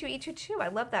to C2E2 too. I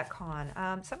love that con.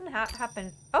 Something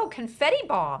happened. Oh, confetti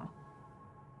bomb.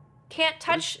 Can't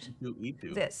touch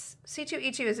C2E2? this.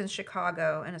 C2E2 is in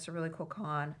Chicago, and it's a really cool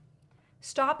con.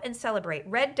 Stop and celebrate.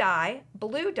 Red dye,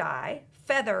 blue dye,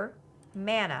 feather,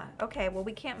 mana. Okay, well,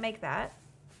 we can't make that.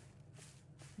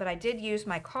 But I did use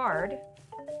my card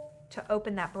to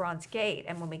open that bronze gate,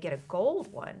 and when we get a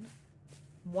gold one,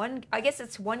 I guess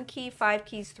it's 1 key, 5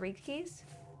 keys, 3 keys.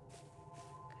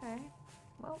 Okay,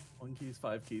 well. 1 keys,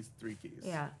 5 keys, 3 keys.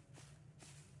 Yeah.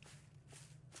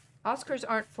 Oscars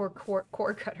aren't for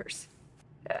cord cutters.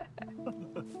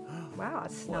 Wow,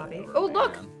 that's snobby. Whatever, Oh,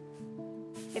 look!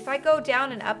 man. If I go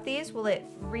down and up these, will it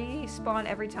respawn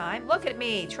every time? Look at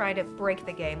me trying to break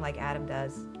the game like Adam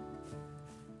does.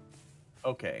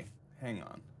 Okay, hang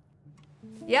on.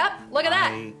 Yep, look at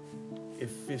that. I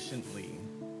efficiently...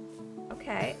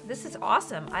 Okay, this is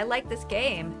awesome. I like this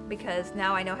game because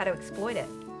now I know how to exploit it.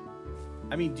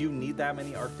 I mean, do you need that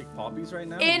many Arctic poppies right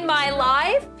now? In my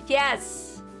life?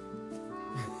 Yes.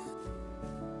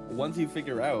 Once you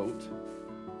figure out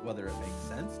whether it makes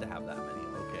sense to have that many,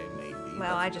 okay, maybe.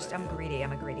 Well, that's a good I'm idea. greedy.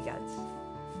 I'm a greedy guts.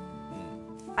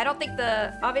 Hmm. I don't think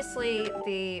obviously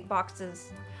the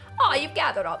boxes... Oh, you've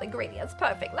gathered all the ingredients.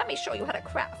 Perfect. Let me show you how to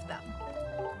craft them.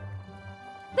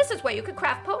 This is where you can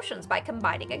craft potions by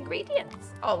combining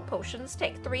ingredients. All potions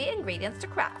take 3 ingredients to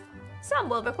craft. Some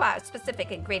will require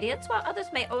specific ingredients, while others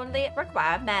may only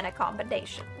require mana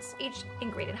combinations. Each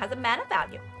ingredient has a mana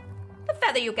value. The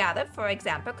feather you gathered, for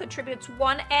example, contributes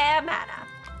 1 air mana.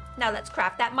 Now let's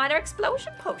craft that minor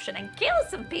explosion potion and kill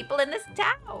some people in this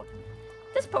town.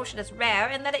 This potion is rare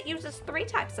in that it uses 3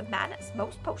 types of manas.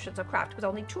 Most potions are crafted with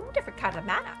only 2 different kinds of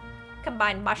mana.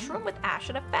 Combine mushroom with ash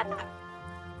and a feather.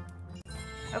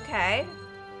 Okay.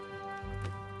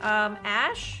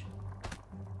 Ash.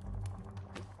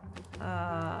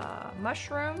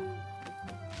 Mushroom.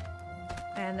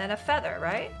 And then a feather,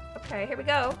 right? Okay, here we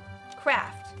go.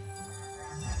 Craft.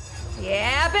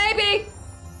 Yeah, baby!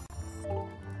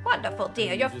 Wonderful,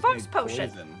 dear. Your You just first made potion.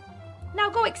 poison. Now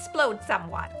go explode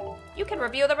someone. You can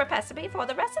review the recipe for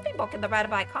the recipe book in the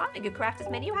right icon, and you craft as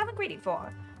many you have ingredient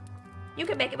for. You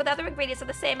can make it with other ingredients of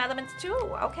the same elements too.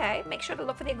 Okay, make sure to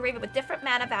look for the ingredient with different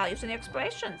mana values in your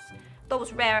expressions.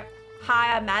 Those rare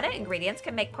higher mana ingredients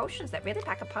can make potions that really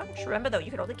pack a punch. Remember though,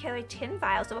 you can only carry 10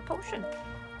 vials of a potion.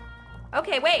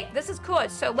 Okay, wait, this is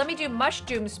good. So let me do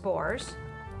mushroom spores.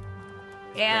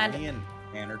 And Danny an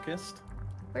anarchist?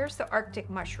 where's the Arctic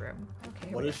mushroom? Okay,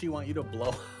 here What we does she want you to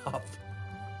blow up?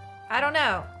 I don't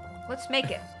know. Let's make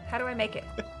it. How do I make it?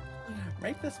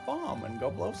 Make this bomb and go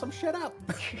blow some shit up.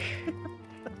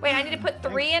 Wait, I need to put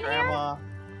 3 in Thanks, here? Grandma.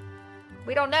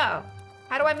 We don't know.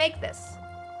 How do I make this?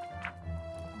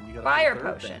 You gotta Fire put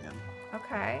third potion. thing in.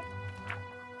 Okay.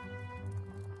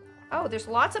 Oh, there's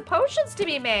lots of potions to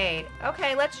be made.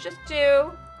 Okay, let's just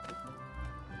do...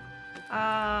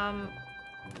 I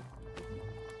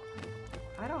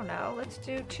don't know. Let's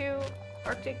do 2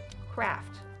 Arctic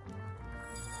craft.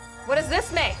 What does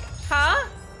this make? Huh?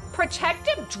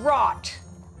 Protective Draught.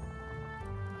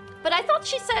 But I thought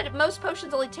she said most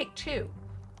potions only take 2.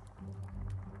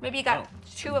 Maybe you got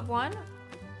 2 of 1? 2 of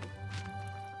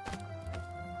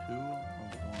 1.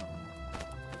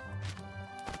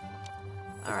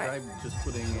 All right. I'm just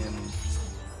putting in.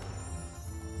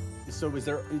 So is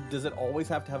there? Does it always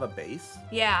have to have a base?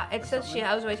 Yeah, it Or says something? she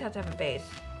always have to have a base.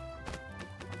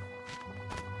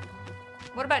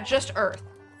 What about just Earth?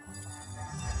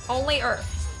 Only Earth.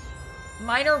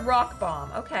 Minor rock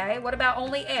bomb. Okay. What about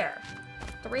only air?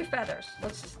 3 feathers.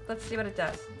 Let's see what it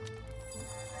does.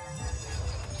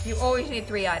 You always need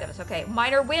 3 items. Okay.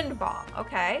 Minor wind bomb.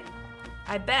 Okay.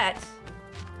 I bet.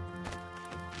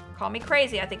 Call me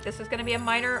crazy. I think this is going to be a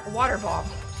minor water bomb.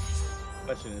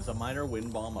 Question: is a minor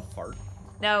wind bomb a fart?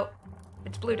 No,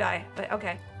 it's blue dye, but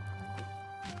okay.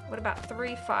 What about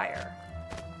 3 fire?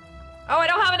 Oh, I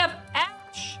don't have enough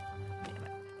ash! Damn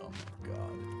it. Oh my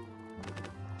god.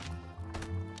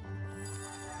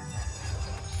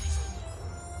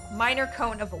 Minor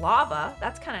cone of lava.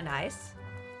 That's kind of nice.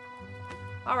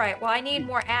 All right, well, I need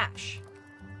more ash.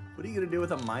 What are you gonna do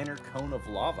with a minor cone of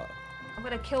lava? I'm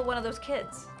gonna kill one of those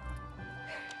kids.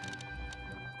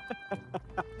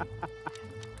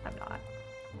 I'm not.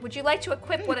 Would you like to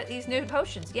equip one of these new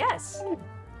potions? Yes.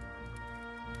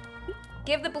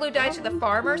 Give the blue dye to the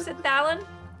farmer, said Thalen.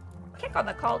 Kick on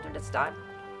the cauldron to start.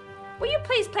 Will you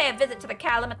please pay a visit to the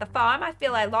Callum at the farm? I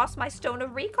feel I lost my stone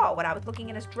of recall when I was looking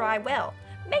in his dry well.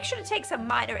 Make sure to take some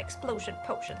minor explosion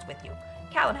potions with you.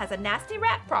 Callum has a nasty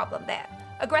rat problem there.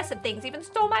 Aggressive things even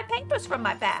stole my papers from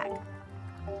my bag.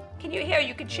 Can you hear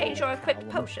you can change or equip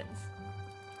potions?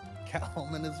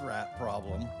 Callum and his rat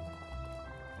problem.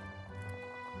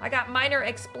 I got minor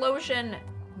explosion,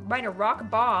 minor rock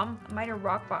bomb.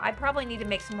 I probably need to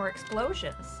make some more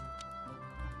explosions.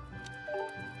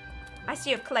 I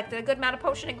see you've collected a good amount of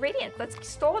potion ingredients. Let's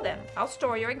store them. I'll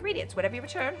store your ingredients whenever you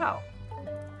return home.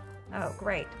 Oh,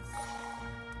 great.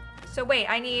 So wait,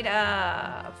 I need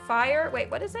fire.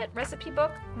 Wait, what is it? Recipe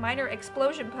book? Minor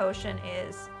explosion potion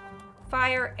is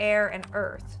fire, air, and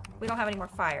earth. We don't have any more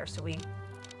fire, so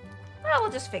well,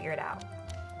 we'll just figure it out.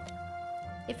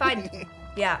 If I,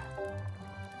 yeah.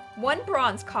 1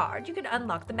 bronze card, you can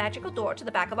unlock the magical door to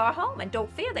the back of our home, and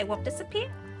don't fear, they won't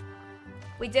disappear.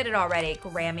 We did it already,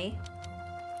 Grammy.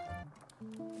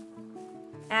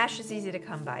 Ash is easy to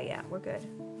come by, yeah, we're good.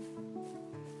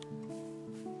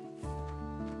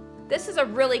 This is a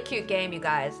really cute game, you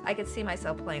guys. I could see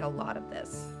myself playing a lot of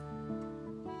this.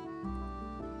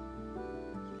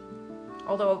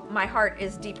 Although my heart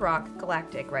is Deep Rock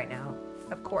Galactic right now.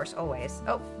 Of course, always.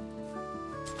 Oh.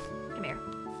 Come here.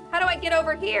 How do I get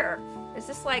over here? Is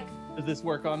this like... Does this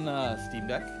work on Steam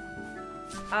Deck?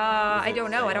 I don't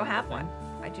know. I don't have one.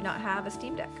 I do not have a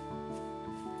Steam Deck.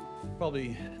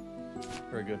 Probably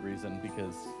for a good reason,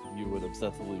 because you would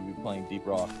obsessively be playing Deep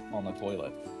Rock on the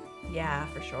toilet. Yeah,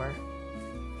 for sure.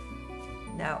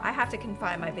 No, I have to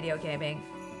confine my video gaming.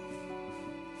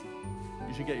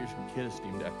 You should get your kid a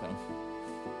Steam Deck, though.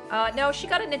 No, she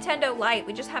got a Nintendo Lite.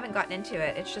 We just haven't gotten into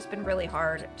it. It's just been really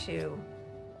hard to...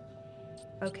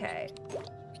 Okay.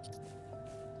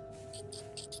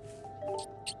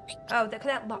 Oh, could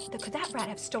that rat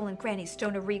have stolen Granny's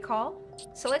Stone of Recall?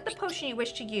 Select the potion you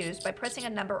wish to use by pressing a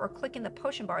number or clicking the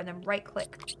potion bar and then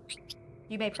right-click.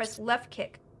 You may press left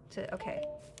kick to... Okay.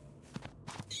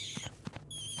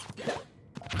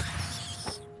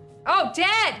 Oh,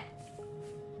 dead!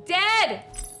 Dead!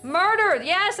 Murdered!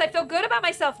 Yes, I feel good about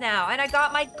myself now. And I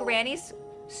got my Granny's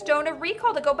Stone of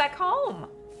Recall to go back home.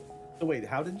 So wait,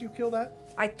 how did you kill that?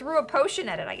 I threw a potion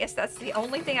at it. I guess that's the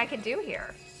only thing I can do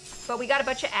here. But we got a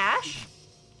bunch of ash.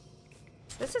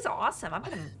 This is awesome. I'm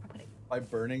gonna... By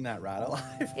burning that rat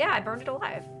alive? Yeah, I burned it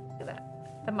alive. Look at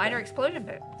that. The minor explosion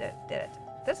did it.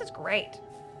 This is great.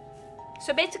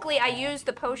 So basically, I use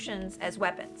the potions as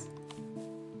weapons.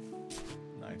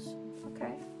 Nice.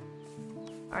 Okay.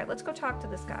 All right, let's go talk to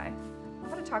this guy. I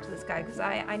want to talk to this guy because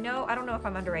I know, I don't know if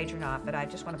I'm underage or not, but I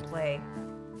just want to play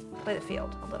the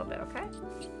field a little bit, okay?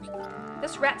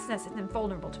 This rat's nest is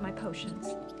invulnerable to my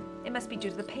potions. It must be due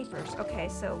to the papers. Okay,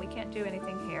 so we can't do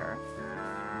anything here.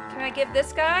 Can I give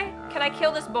this guy? Can I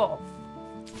kill this bull?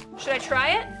 Should I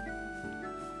try it?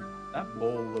 That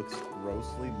bowl looks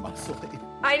grossly muscly.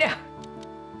 I know.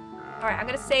 All right, I'm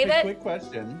gonna save it. Quick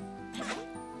question.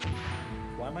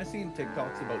 Why am I seeing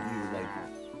TikToks about you, like,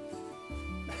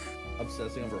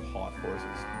 obsessing over hot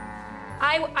horses?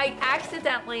 I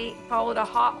accidentally followed a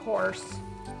hot horse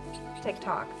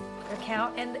TikTok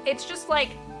account, and it's just like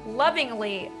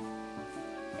lovingly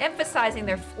emphasizing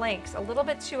their flanks a little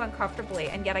bit too uncomfortably,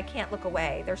 and yet I can't look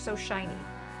away. They're so shiny.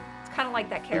 It's kind of like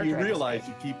that But character. you realize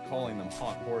you keep calling them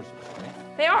hot horses,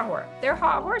 right? They are they're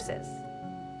hot horses.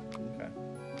 Okay.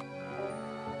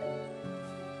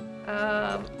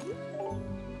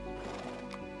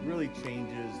 Really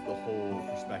changes the whole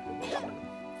perspective of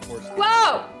the horse.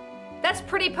 Whoa! That's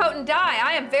pretty potent dye.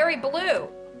 I am very blue.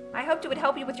 I hoped it would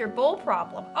help you with your bull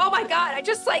problem. Oh my god, I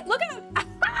just like, look at it.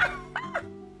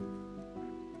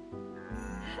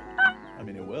 I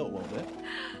mean, it will, won't it?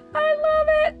 I love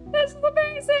it. This is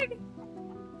amazing.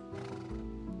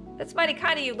 That's mighty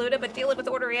kind of you, Luna, but dealing with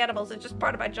ornery animals is just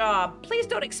part of my job. Please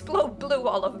don't explode blue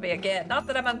all over me again. Not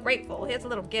that I'm ungrateful. Here's a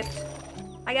little gift.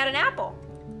 I got an apple.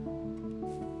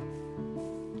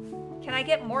 Can I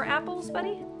get more apples,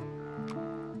 buddy?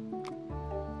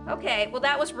 Okay, well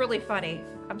that was really funny.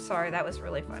 I'm sorry, that was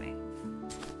really funny.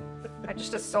 I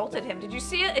just assaulted him. Did you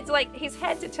see it? It's like he's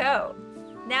head to toe.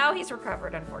 Now he's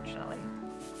recovered, unfortunately.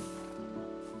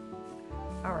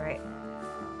 All right.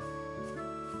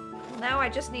 Well, now I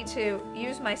just need to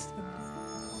use my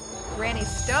Granny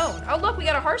Stone. Oh, look, we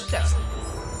got a Hearthstone.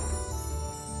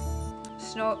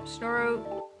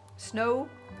 Snow.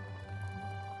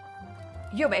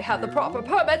 You may have the proper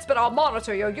permits, but I'll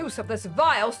monitor your use of this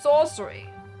vile sorcery.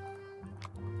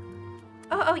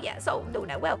 Oh, yes. Oh,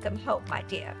 Luna, welcome home, my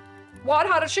dear. What?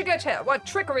 How did she get here? What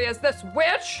trickery is this,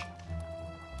 witch?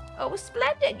 Oh,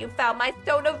 splendid. You found my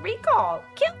Stone of Recall.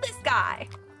 Kill this guy.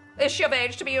 Is she of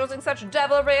age to be using such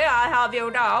devilry? I have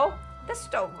you know. The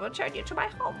stone will return you to my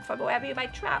home from wherever you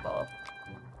might travel.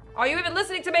 Are you even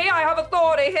listening to me? I have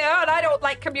authority here, and I don't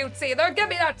like commutes either. Give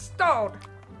me that stone.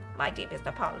 My deepest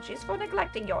apologies for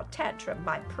neglecting your tantrum,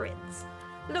 my prince.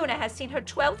 Luna has seen her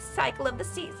 12th cycle of the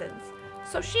seasons,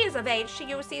 so she is of age to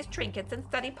use these trinkets and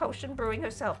study potion brewing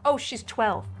herself. Oh, she's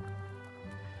 12.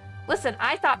 Listen,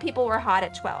 I thought people were hot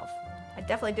at 12. I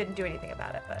definitely didn't do anything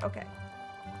about it, but okay.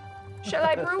 Shall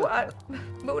I brew a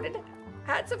mooded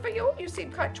answer for you? You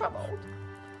seem quite troubled.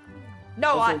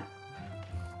 No, also,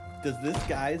 does this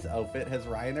guy's outfit, has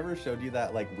Ryan ever showed you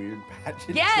that like weird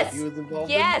pageant yes! that he was involved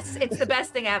yes, in? It's the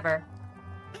best thing ever.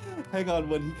 Hang on,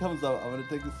 when he comes up, I'm gonna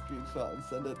take a screenshot and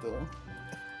send it to him.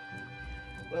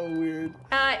 So weird.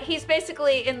 He's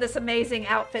basically in this amazing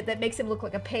outfit that makes him look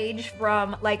like a page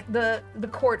from like the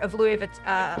court of Louis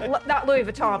Vuitton, not Louis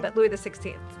Vuitton, but Louis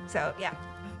XVI. So yeah.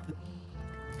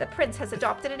 The prince has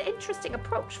adopted an interesting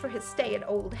approach for his stay in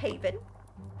Old Haven.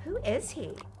 Who is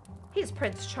he? He's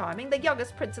Prince Charming, the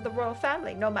youngest prince of the royal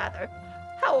family, no matter.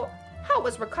 How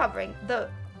was recovering the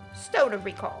Stone of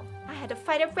Recall? I had to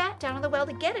fight a rat down in the well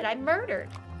to get it. I murdered.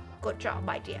 Good job,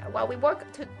 my dear. While we work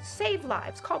to save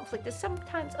lives, conflict is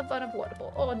sometimes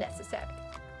unavoidable or necessary.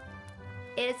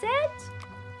 Is it?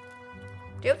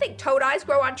 Do you think toad eyes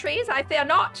grow on trees? I fear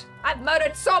not. I've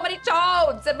murdered so many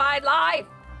toads in my life.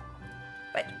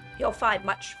 But you'll find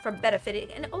much from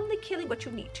benefiting and only killing what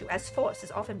you need to, as force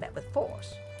is often met with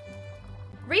force.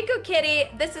 Riku Kitty,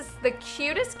 this is the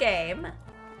cutest game.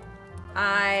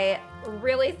 I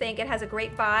really think it has a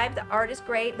great vibe. The art is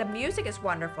great. The music is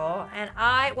wonderful. And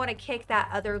I want to kick that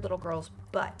other little girl's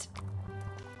butt.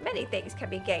 Many things can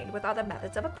be gained with other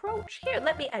methods of approach. Here,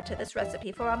 let me enter this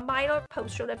recipe for a minor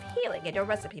potion of healing in your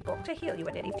recipe book to heal you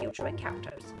in any future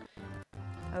encounters.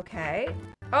 Okay.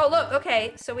 Oh, look.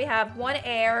 Okay, so we have 1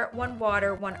 air, 1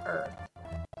 water, 1 earth.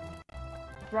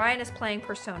 Ryan is playing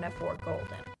Persona 4 Golden.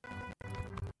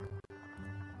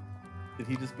 Did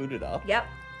he just boot it up? Yep.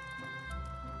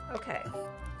 Okay.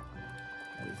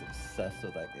 He's obsessed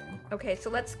with that game. Okay, so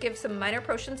let's give some minor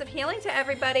potions of healing to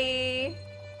everybody.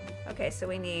 Okay, so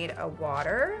we need a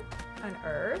water, an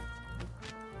earth,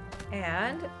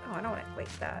 and... Oh, I don't want to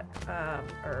waste that.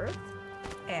 Earth,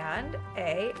 and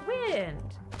a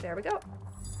wind. There we go.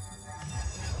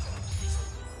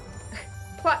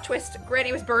 Plot twist.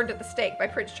 Granny was burned at the stake by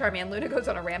Prince Charming and Luna goes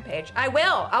on a rampage. I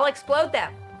will. I'll explode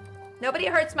them. Nobody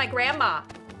hurts my grandma.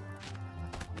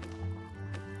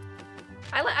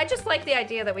 I just like the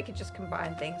idea that we could just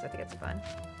combine things. I think it's fun.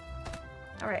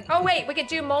 All right. Oh, wait. We could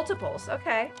do multiples.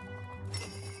 Okay.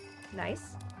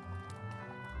 Nice.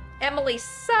 Emily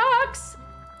sucks.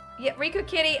 Yeah, Riku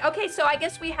Kitty. Okay, so I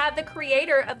guess we have the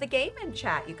creator of the game in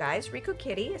chat, you guys. Riku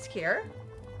Kitty is here.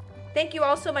 Thank you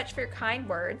all so much for your kind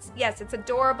words. Yes, it's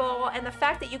adorable. And the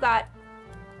fact that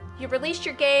you released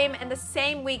your game in the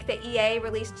same week that EA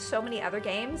released so many other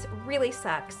games really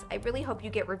sucks. I really hope you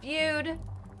get reviewed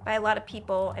by a lot of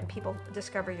people and people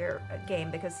discover your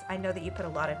game, because I know that you put a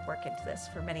lot of work into this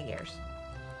for many years.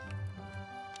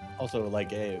 Also, like,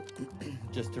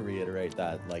 just to reiterate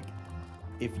that, like,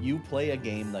 if you play a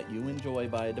game that you enjoy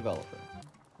by a developer,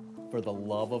 for the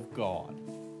love of God,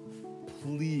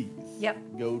 please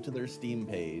go to their Steam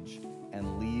page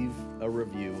and leave a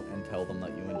review and tell them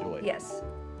that you enjoy it. Yes.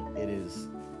 It is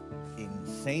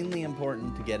insanely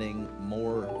important to getting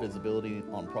more visibility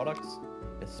on products,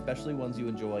 especially ones you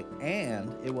enjoy,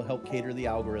 and it will help cater the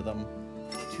algorithm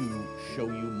to show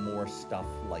you more stuff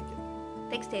like it.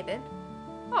 Thanks, David.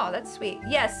 Oh, that's sweet.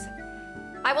 Yes.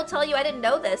 I will tell you, I didn't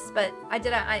know this, but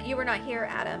you were not here,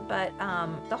 Adam, but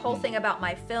the whole thing about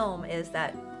my film is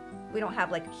that we don't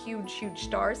have like huge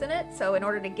stars in it. So in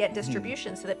order to get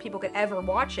distribution so that people could ever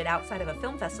watch it outside of a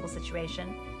film festival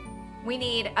situation, we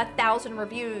need 1,000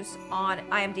 reviews on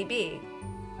IMDb.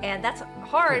 And that's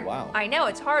hard. Oh, wow. I know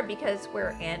it's hard because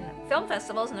we're in film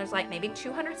festivals and there's like maybe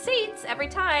 200 seats every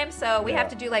time. So we have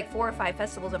to do like 4 or 5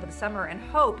 festivals over the summer and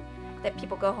hope that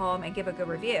people go home and give a good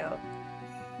review.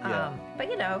 Yeah.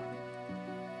 But you know.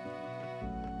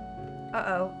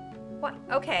 Uh-oh. What?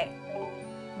 Okay.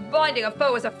 Binding a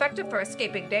foe is effective for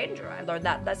escaping danger. I learned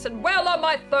that lesson well on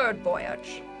my 3rd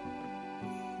voyage.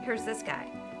 Here's this guy.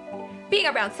 Being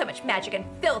around so much magic and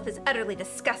filth is utterly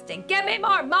disgusting. Give me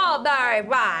more mulberry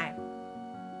wine.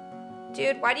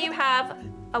 Dude, why do you have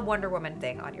a Wonder Woman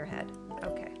thing on your head?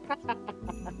 Okay.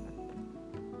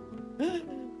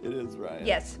 It is Ryan.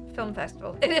 Yes, film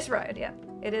festival. It is Ryan, yeah.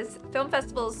 It is film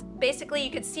festivals. Basically,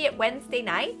 you could see it Wednesday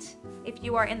night if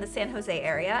you are in the San Jose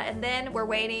area. And then we're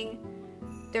waiting.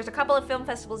 There's a couple of film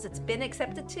festivals it's been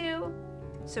accepted to.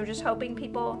 So just hoping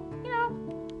people, you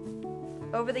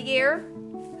know, over the year,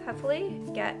 hopefully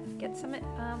get some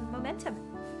momentum.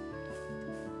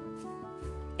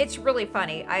 It's really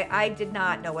funny. I did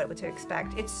not know what to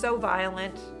expect. It's so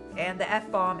violent, and the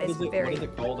F-bomb is very... What is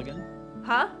it called again?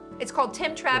 Huh? It's called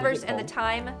Tim Travers and the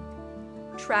Time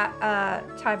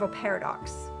Travel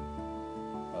Paradox.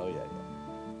 Oh,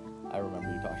 yeah. I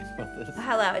remember you talking about this.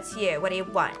 Hello, it's you. What do you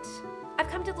want? I've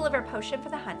come to deliver a potion for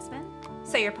the huntsman.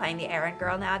 So you're playing the errand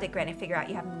girl now? Did Granny figure out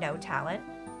you have no talent?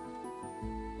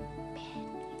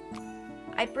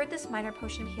 I brewed this minor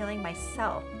potion of healing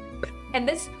myself. And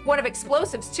this one of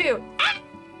explosives, too.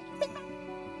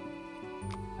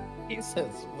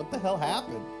 Jesus, what the hell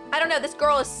happened? I don't know. This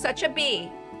girl is such a bee.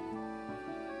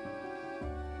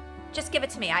 Just give it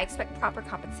to me. I expect proper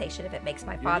compensation if it makes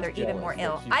my father even more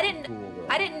ill. I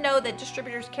didn't know that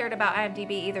distributors cared about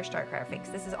IMDb either, StarCraftX.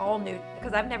 This is all new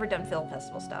because I've never done film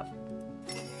festival stuff.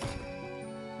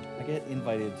 I get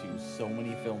invited to so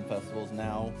many film festivals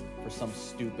now for some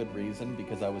stupid reason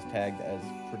because I was tagged as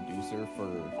producer for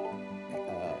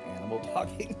Animal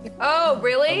Talking. Oh,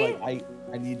 really? I'm like,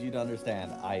 I need you to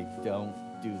understand, I don't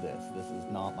do this. This is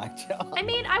not my job. I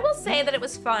mean, I will say that it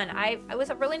was fun. It was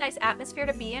a really nice atmosphere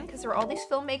to be in because there were all these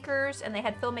filmmakers and they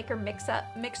had filmmaker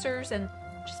mixers and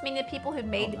just meeting the people who'd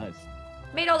made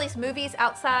all these movies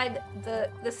outside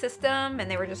the system,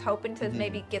 and they were just hoping to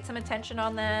maybe get some attention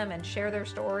on them and share their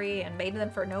story, and made them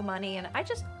for no money. And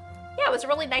yeah, it was a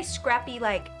really nice, scrappy,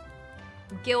 like,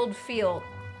 guild feel.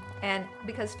 And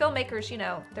because filmmakers, you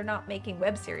know, they're not making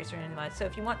web series or anything like that. So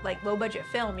if you want, like, low-budget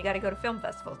film, you got to go to film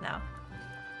festivals now.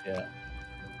 Yeah.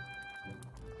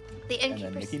 The Innkeepers.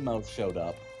 And then Mickey Mouse showed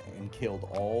up and killed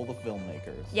all the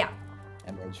filmmakers. Yeah.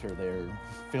 And made sure their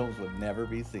films would never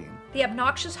be seen. The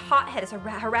obnoxious hothead is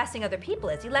harassing other people.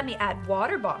 Izzy, let me add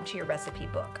water bomb to your recipe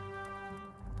book.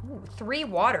 Ooh, 3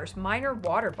 waters, minor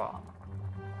water bomb.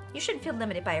 You shouldn't feel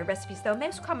limited by your recipes, though.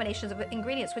 Most combinations of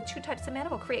ingredients with 2 types of mana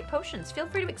will create potions. Feel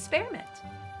free to experiment.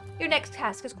 Your next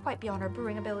task is quite beyond our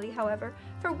brewing ability, however.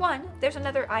 For one, there's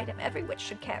another item every witch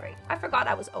should carry. I forgot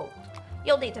I was old.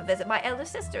 You'll need to visit my elder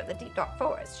sister in the deep dark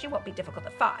forest. She won't be difficult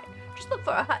to find. Just look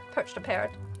for a hut perched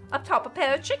atop a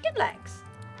pair of chicken legs.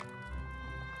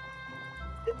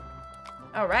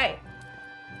 All right.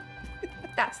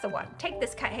 That's the one. Take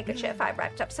this handkerchief. I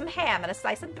wrapped up some ham and a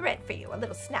slice of bread for you. A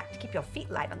little snack to keep your feet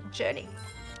light on the journey.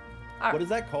 What is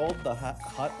that called? The hut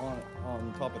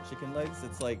on top of chicken legs?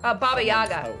 It's like Baba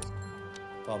Yaga. House.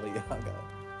 Baba Yaga.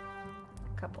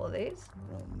 A couple of these.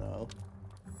 Oh no.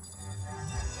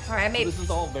 All right, I made. So this is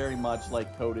all very much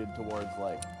like coded towards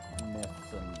like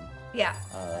myths and yeah.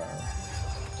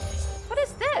 What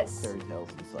is this? Fairy tales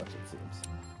and such. It seems.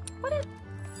 What is?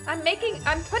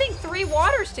 I'm putting 3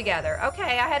 waters together.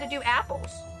 Okay, I had to do apples.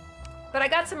 But I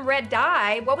got some red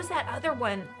dye. What was that other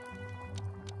one?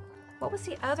 What was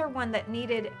the other one that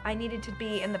I needed to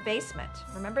be in the basement?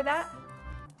 Remember that?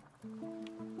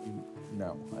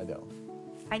 No, I don't.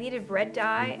 I needed red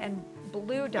dye and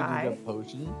blue dye. Did you get a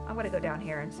potion? I'm gonna go down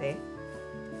here and see.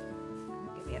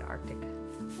 Give me an Arctic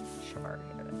chart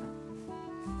here.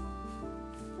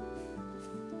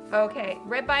 Okay,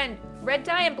 red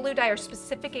dye and blue dye are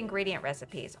specific ingredient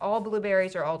recipes. All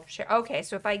blueberries are all... Okay,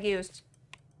 so if I used...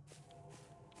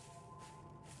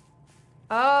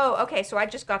 Oh, okay, so I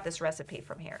just got this recipe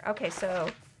from here. Okay, so...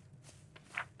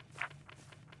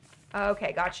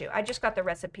 Okay, got you. I just got the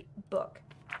recipe book.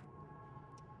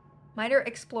 Minor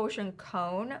explosion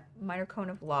cone. Minor cone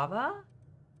of lava.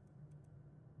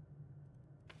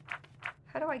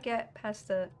 How do I get past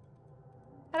the...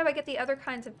 How do I get the other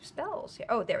kinds of spells here?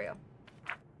 Oh, there we go.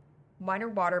 Minor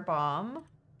water bomb.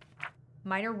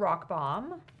 Minor rock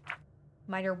bomb.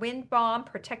 Minor wind bomb.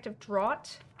 Protective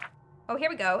draught. Oh, here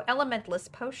we go.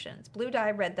 Elementalist potions. Blue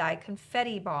dye, red dye,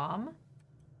 confetti bomb.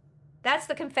 That's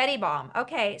the confetti bomb.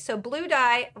 Okay, so blue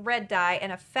dye, red dye,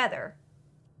 and a feather.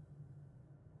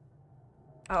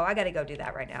 Oh, I gotta go do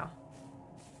that right now.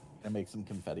 Gonna make some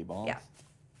confetti bombs? Yeah.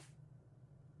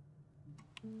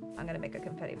 I'm gonna make a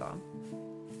confetti bomb.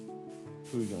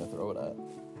 Who are you gonna throw it at?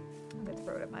 I'm gonna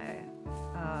throw it at my,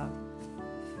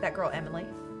 that girl, Emily.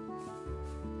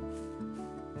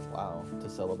 Wow, to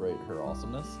celebrate her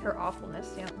awesomeness. Her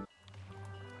awfulness, yeah.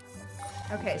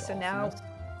 Okay, Say so now,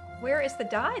 awesomeness? where is the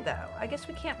die, though? I guess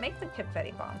we can't make the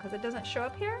confetti bomb because it doesn't show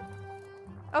up here.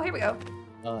 Oh, here we go.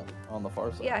 On the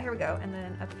far side. Yeah, here we go. And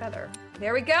then a feather.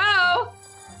 There we go!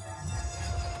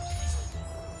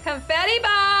 Confetti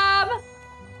bomb!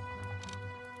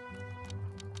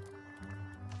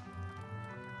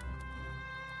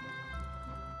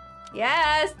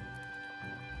 Yes!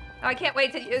 Oh, I can't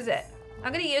wait to use it.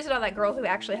 I'm gonna use it on that girl who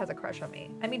actually has a crush on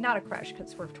me. I mean, not a crush,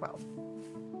 because we're 12.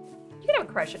 You can have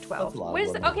a crush at 12. That's a lot What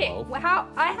is when the, you're okay, 12. well, how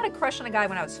I had a crush on a guy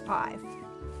when I was 5.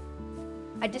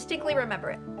 I distinctly remember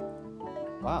it.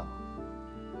 Wow.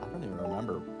 I don't even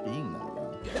remember being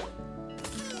that young.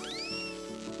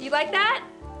 You like that?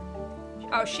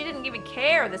 Oh, she didn't even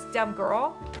care, this dumb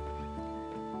girl.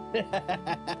 Hey,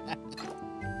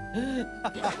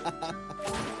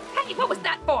 what was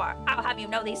that for? I'll have you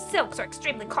know these silks are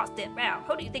extremely costly. Well,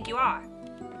 who do you think you are?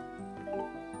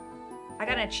 I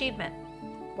got an achievement.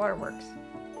 Waterworks.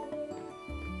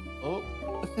 Oh.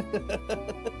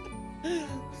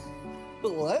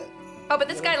 What? Oh, but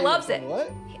this guy loves it.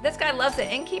 What? This guy loves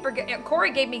it. Innkeeper,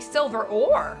 Corey gave me silver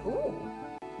ore. Ooh.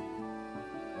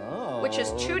 Oh. Which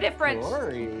is 2 different.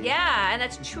 Corey. Yeah, and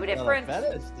that's 2 different.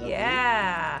 Fetish,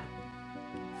 Yeah.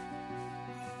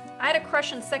 I had a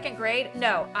crush in 2nd grade.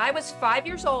 No, I was 5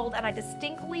 years old, and I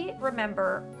distinctly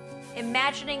remember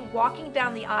imagining walking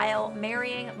down the aisle,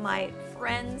 marrying my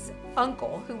friend's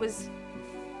uncle, who was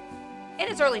in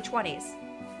his early 20s,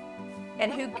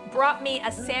 and who brought me a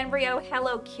Sanrio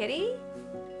Hello Kitty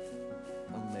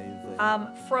Amazing.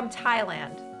 from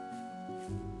Thailand.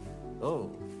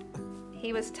 Oh.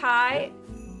 He was Thai,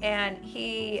 and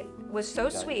he was so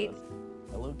Got sweet. this.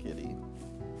 Hello Kitty.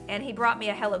 And he brought me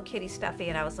a Hello Kitty stuffy,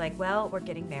 and I was like, well, we're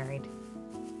getting married.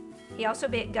 He also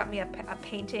got me a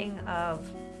painting of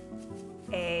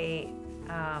a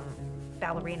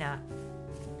ballerina.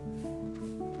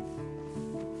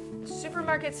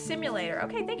 Supermarket Simulator.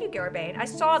 Okay, thank you, Garabane. I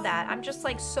saw that. I'm just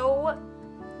like so...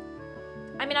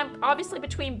 I mean, I'm obviously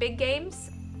between big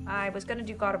games. I was going to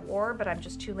do God of War, but I'm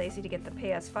just too lazy to get the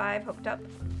PS5 hooked up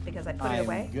because I put it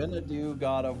away. I'm gonna do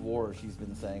God of War, she's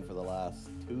been saying for the last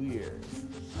 2 years.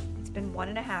 It's been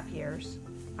 1.5 years.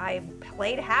 I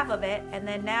played half of it, and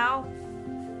then now...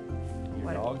 Your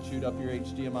What? dog chewed up your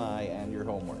HDMI and your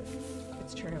homework.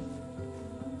 It's true.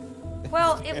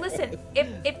 Well, listen,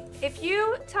 if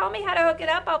you tell me how to hook it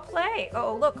up, I'll play.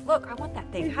 Oh, look, I want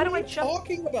that thing. How do I What are you jump?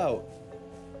 talking about?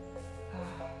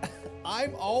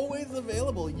 I'm always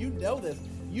available. You know this.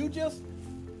 You just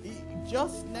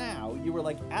now, you were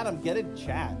like, Adam, get in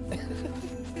chat.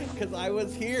 Because I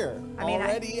was here I mean,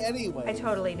 already anyway. I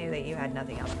totally knew that you had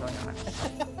nothing else going on.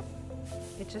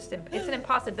 It's an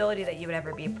impossibility that you would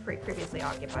ever be previously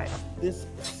occupied. This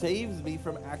saves me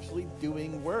from actually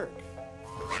doing work.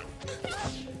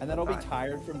 And then I'll be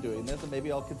tired from doing this, and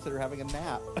maybe I'll consider having a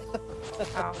nap.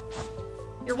 Oh.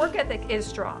 Your work ethic is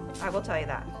strong. I will tell you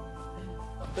that.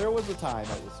 There was a time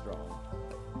I was strong.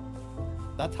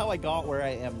 That's how I got where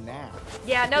I am now.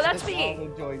 Yeah, no, that's Now me. I'm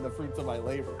enjoying the fruits of my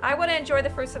labor. I want to enjoy the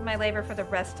fruits of my labor for the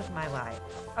rest of my life.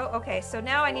 Oh, okay. So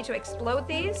now I need to explode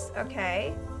these.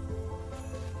 Okay.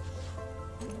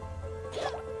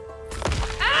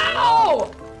 Ow!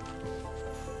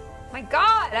 My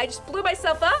God, I just blew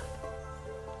myself up.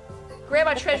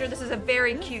 Grandma Treasure, this is a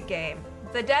very cute game.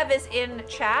 The dev is in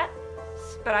chat,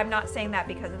 but I'm not saying that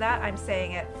because of that. I'm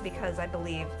saying it because I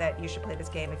believe that you should play this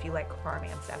game if you like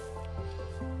farming and stuff.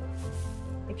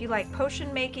 If you like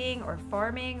potion making or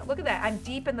farming, look at that. I'm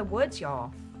deep in the woods,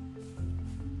 y'all.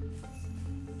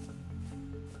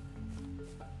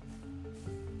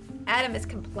 Adam is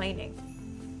complaining.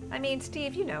 I mean,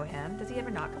 Steve, you know him. Does he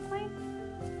ever not complain?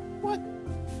 What?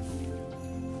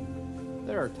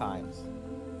 There are times.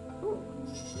 Ooh.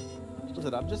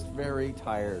 Listen, I'm just very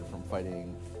tired from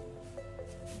fighting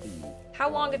the How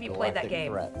long have you played that galactic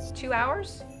game? threats. 2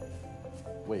 hours?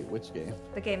 Wait, which game?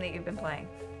 The game that you've been playing.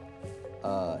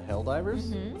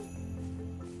 Helldivers? Mm-hmm.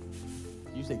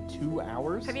 Did you say 2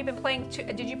 hours? Have you been playing?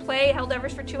 Did you play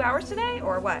Helldivers for 2 hours today,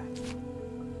 or what?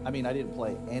 I mean, I didn't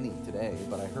play any today,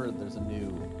 but I heard there's a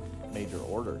new major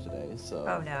order today, so...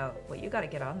 Oh no! Well, you got to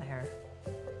get on there.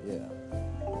 Yeah.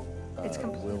 It's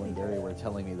Will completely and Gary were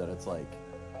telling me that it's like...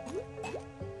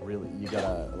 Really, you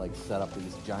gotta like set up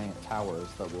these giant towers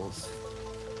that will...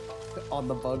 on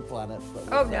the bug planets that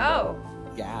will Oh send no!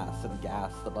 out gas and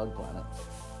gas the bug planets.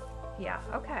 Yeah.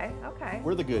 Okay. Okay.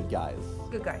 We're the good guys.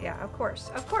 Good guy. Yeah. Of course.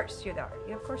 Of course you are.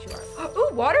 Yeah, of course you are. Ooh,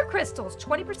 water crystals.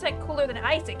 20% cooler than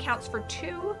ice. It counts for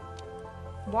 2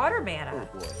 water Oh mana.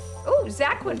 boy. Ooh,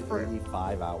 Zaquin Like fruit.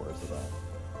 85 hours of that.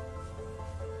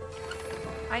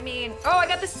 I mean, oh, I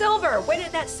got the silver. Where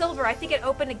did that silver? I think it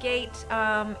opened a gate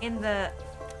in the...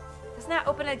 Doesn't that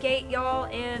open a gate, y'all,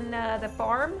 in the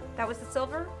farm? That was the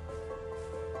silver?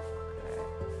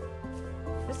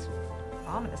 This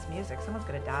ominous music. Someone's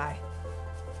gonna die.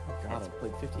 Oh god, I've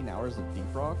played 15 hours of Deep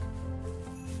Rock.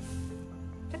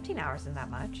 15 hours isn't that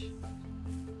much.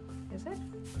 Is it?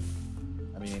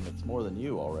 I mean, it's more than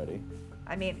you already.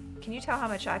 I mean, can you tell how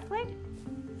much I've played?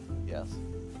 Yes.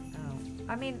 Oh.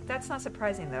 I mean, that's not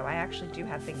surprising, though. I actually do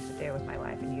have things to do with my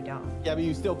life, and you don't. Yeah, but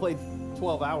you still played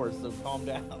 12 hours, so calm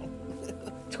down.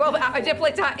 12 hours. I did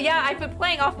play time. Yeah, I've been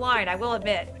playing offline, I will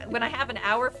admit. When I have an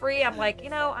hour free, I'm like, you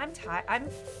know, I'm tired. I'm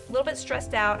a little bit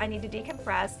stressed out. I need to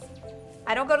decompress.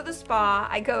 I don't go to the spa.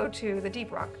 I go to the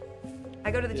Deep Rock.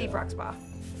 I go to the Deep Rock Spa.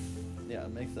 Yeah,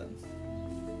 it makes sense.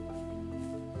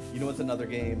 You know what's another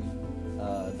game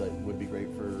that would be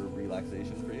great for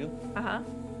relaxation for you? Uh-huh.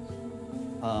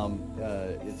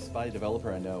 It's by a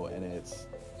developer I know, and it's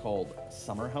called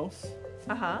Summer House.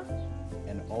 Uh-huh.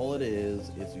 And all it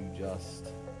is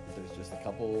there's just a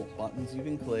couple buttons you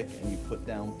can click, and you put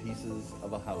down pieces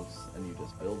of a house, and you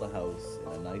just build a house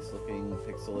in a nice looking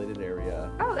pixelated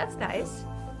area. Oh, that's nice.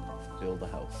 Build a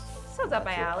house. Sounds up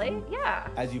my alley. Yeah.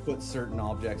 As you put certain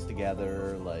objects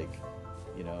together, like,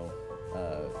 you know,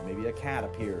 maybe a cat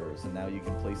appears, and now you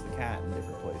can place the cat in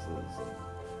different places. And,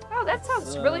 Oh, that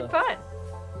sounds really fun.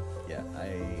 yeah,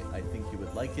 I think you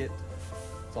would like it.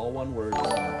 It's all one word,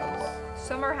 Summer House.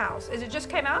 Summer House. Is it just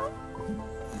came out?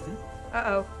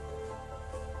 Uh-oh.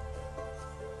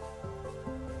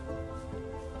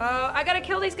 Oh, I gotta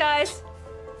kill these guys.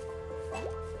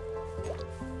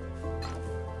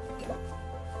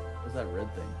 What's that red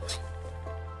thing?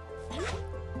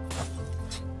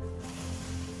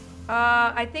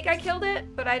 I think I killed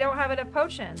it, but I don't have enough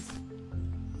potions.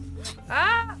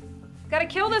 Ah! Gotta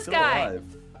kill this Still guy. alive.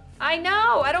 I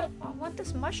know. I want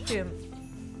this mushroom.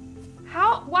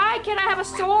 Why can't I have a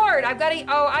sword? I've got to,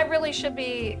 oh, I really should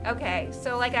be, okay.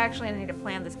 So like actually I need to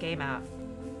plan this game out.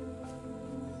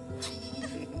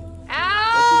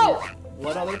 Ow!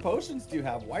 What other potions do you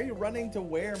have? Why are you running to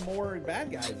where more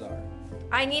bad guys are?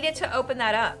 I needed to open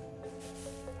that up.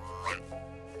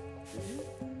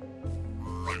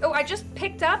 Oh, I just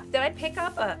picked up, did I pick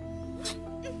up a,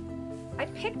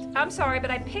 I'm sorry,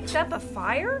 but I picked up a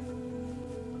fire?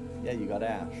 Yeah, you got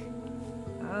ash.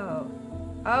 Oh.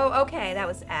 Oh, okay, that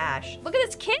was ash. Look at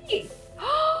this kitty.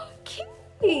 Oh,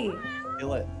 kitty.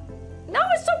 Kill it. No,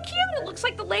 it's so cute. It looks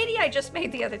like the lady I just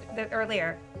made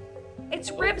earlier.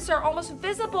 Its ribs are almost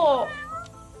visible.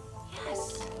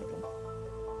 Yes.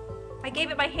 I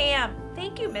gave it my ham.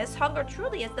 Thank you, miss. Hunger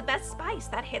truly is the best spice.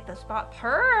 That hit the spot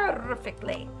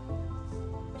perfectly.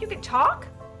 You can talk?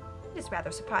 It is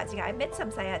rather surprising. I admit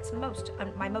some say it's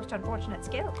my most unfortunate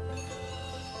skill.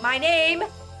 My name...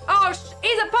 Oh,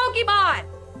 he's a Pokemon!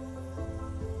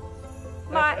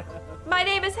 My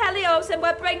name is Helios, and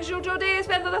what brings you to this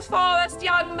windless forest,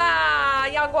 young one?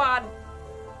 I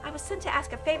was sent to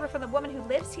ask a favor from the woman who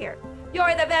lives here. You're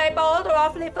either very bold or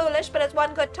awfully foolish, but as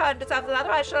one good turn deserves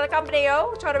another, I shall accompany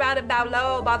you. Turn around and bow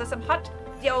low, bothersome hut.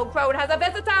 The old crone has a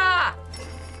visitor!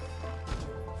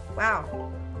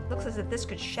 Wow. Looks as if this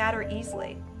could shatter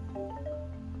easily.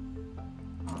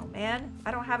 Oh, man.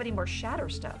 I don't have any more shatter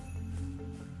stuff.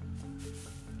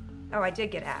 Oh, I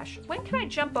did get ash. When can I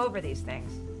jump over these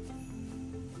things?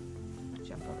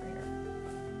 Jump over here.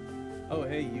 Oh,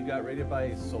 hey, you got raided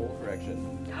by Soul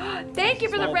Correction. Thank you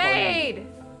for the Small party. raid!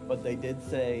 But they did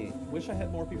say, wish I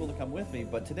had more people to come with me,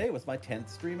 but today was my 10th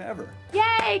stream ever.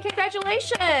 Yay!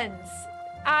 Congratulations!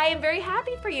 I am very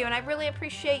happy for you, and I really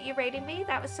appreciate you raiding me.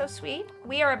 That was so sweet.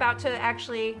 We are about to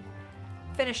actually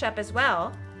finish up as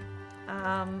well.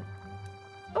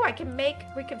 Oh, we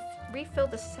can refill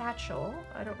the satchel.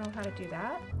 I don't know how to do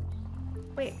that.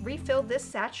 Wait, refill this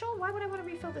satchel? Why would I want to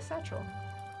refill the satchel?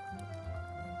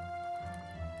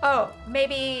 Oh,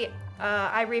 maybe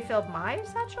I refilled my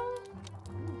satchel?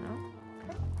 No.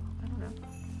 Okay. I don't know.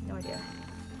 No idea.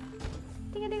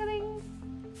 Ding-a-ding-a-ding.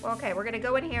 Well, okay, we're gonna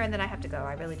go in here and then I have to go.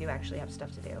 I really do actually have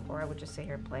stuff to do, or I would just sit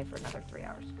here and play for another 3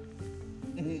 hours.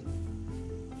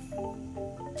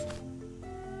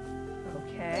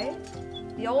 Okay.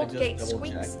 The old gate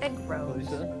squeaks and groans.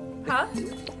 Felicia? Huh?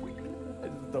 I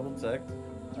just double checked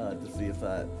to see if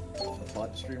that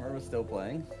bot streamer was still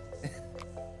playing.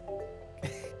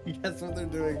 Guess what they're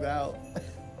doing now?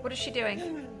 What is she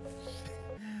doing?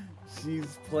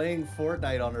 She's playing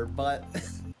Fortnite on her butt.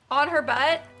 On her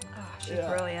butt? Oh, she's Yeah.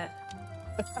 brilliant.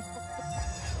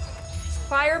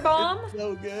 Firebomb? It's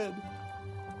so good.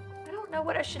 I don't know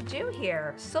what I should do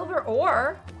here. Silver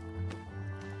ore?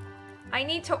 I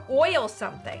need to oil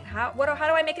something. How do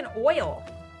I make an oil?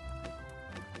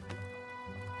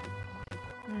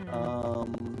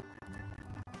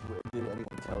 Did anyone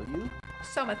tell you?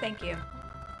 Soma, thank you.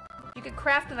 You could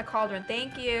craft in the cauldron.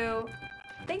 Thank you.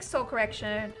 Thanks, Soul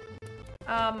Correction.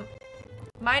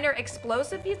 Minor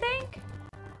explosive, you think?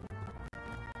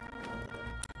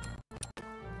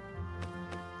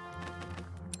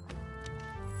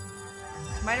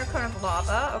 Minor cone of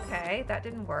lava. Okay, that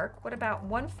didn't work. What about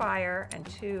 1 fire and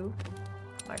 2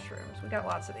 mushrooms? We got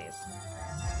lots of these.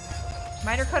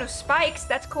 Minor cone of spikes.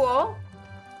 That's cool.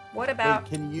 What about...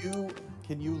 Hey,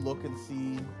 can you look and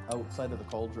see outside of the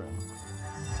cauldron?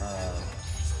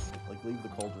 Like leave the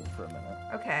cauldron for a minute.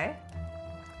 Okay.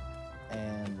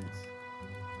 And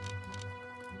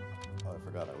oh, I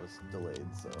forgot I was delayed,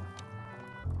 so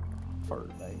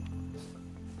fart night.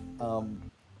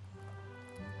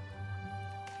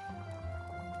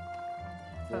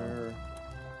 There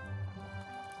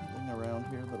something around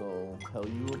here that'll tell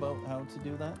you about how to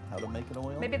do that? How to make an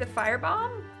oil? Maybe the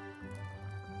firebomb?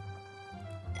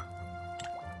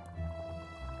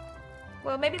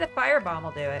 Well, maybe the firebomb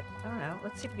will do it. I don't know.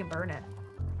 Let's see if we can burn it.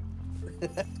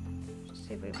 Let's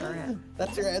see if we can burn it.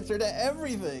 That's your answer to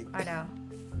everything. I know.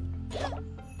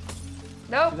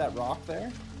 Nope. See that rock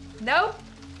there? Nope.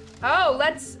 Oh,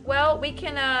 let's... Well, we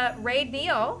can raid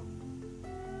Neil.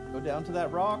 Go down to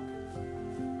that rock.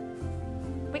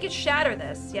 We could shatter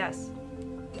this, yes.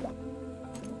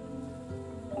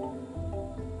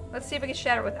 Let's see if we can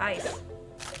shatter it with ice.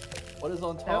 What is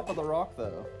on top of the rock,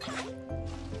 though?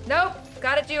 Nope.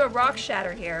 Gotta do a rock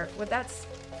shatter here. Well, that's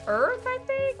earth, I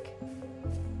think?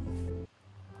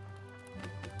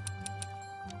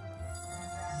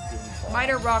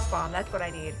 Minor rock bomb. That's what I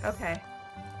need. Okay.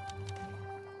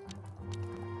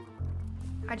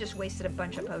 I just wasted a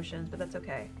bunch of potions, but that's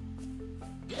okay.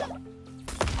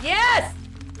 Yes!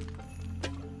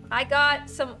 I got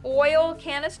some oil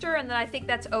canister, and then I think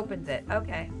that's opens it.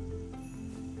 Okay.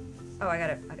 Oh, I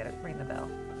gotta ring the bell.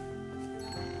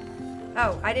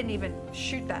 Oh, I didn't even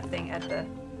shoot that thing at the...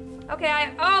 Okay,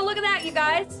 oh, look at that, you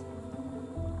guys!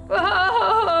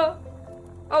 Whoa!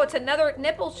 Oh, it's another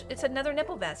nipple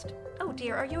vest. Oh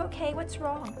dear, are you okay? What's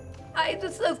wrong? I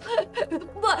just...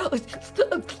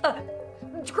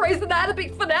 Grey's Anatomy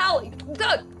finale!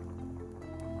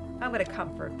 I'm gonna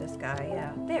comfort this guy,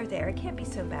 yeah. There, it can't be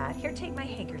so bad. Here, take my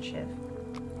handkerchief.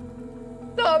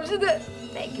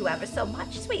 Thank you ever so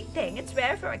much, sweet thing. It's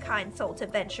rare for a kind soul to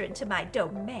venture into my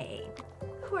domain.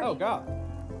 Who are you? God.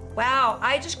 Wow,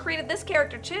 I just created this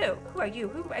character too. Who are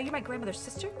you? Are you my grandmother's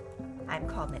sister? I'm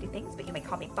called many things, but you may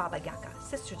call me Baba Yaga,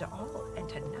 sister to all and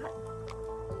to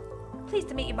none. Pleased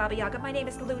to meet you, Baba Yaga. My name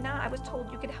is Luna. I was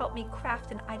told you could help me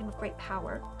craft an item of great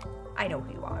power. I know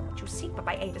who you are and what you seek, but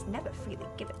my aid is never freely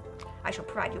given. I shall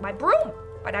provide you my broom,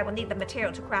 but I will need the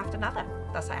material to craft another.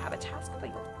 Thus, I have a task for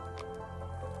you.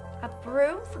 A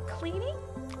broom for cleaning?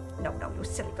 No, you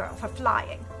silly girl, for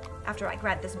flying. After I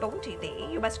grant this boon to thee,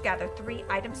 you must gather 3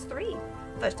 items.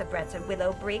 First, a branch of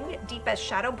willow bring, deep as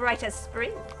shadow, bright as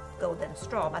spring. Golden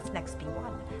straw must next be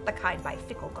won, the kind by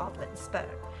fickle goblins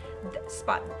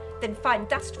spun. Then find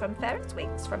dust from ferret's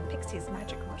wings, from pixie's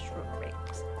magic mushroom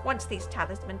rings. Once these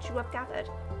talismans you have gathered,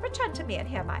 return to me and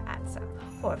hear my answer.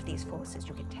 Or if these forces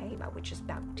you can tame, a witch's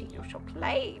bounty you shall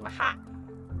claim. Ha!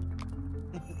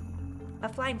 A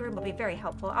flying broom will be very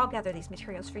helpful. I'll gather these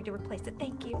materials for you to replace it.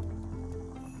 Thank you.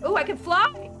 Ooh, I can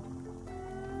fly!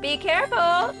 Be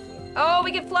careful! Oh,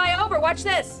 we can fly over. Watch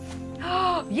this.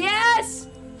 Oh, yes!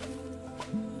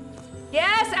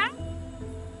 Yes! Ah!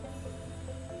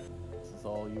 This is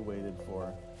all you waited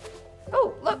for.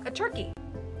 Oh, look, a turkey.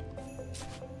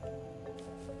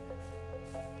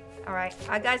 All right,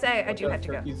 guys, I do have to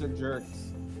go. Turkeys are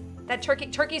jerks. That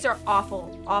turkeys are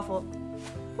awful, awful.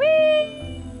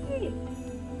 Whee!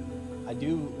 I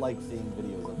do like seeing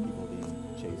videos of people being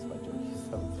chased by turkeys.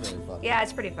 So it's very fun. Yeah,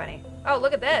 it's pretty funny. Oh,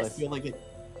 look at this. I feel like it.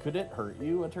 Could it hurt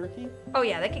you, a turkey? Oh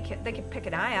yeah, they can pick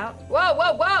an eye out. Whoa,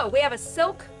 whoa, whoa! We have a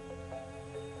silk.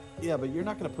 Yeah, but you're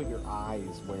not gonna put your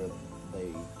eyes where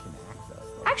they can access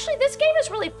them. Actually, this game is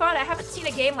really fun. I haven't seen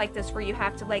a game like this where you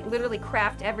have to like literally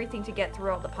craft everything to get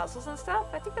through all the puzzles and stuff.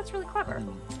 I think that's really clever.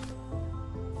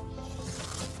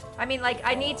 I mean, like,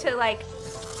 I need to like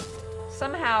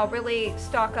somehow really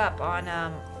stock up on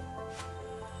I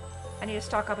need to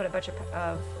stock up on a bunch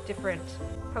of different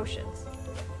potions.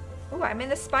 Ooh, I'm in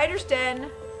the spider's den.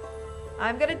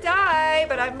 I'm gonna die,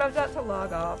 but I'm about to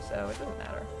log off, so it doesn't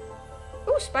matter.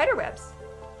 Ooh, spider webs.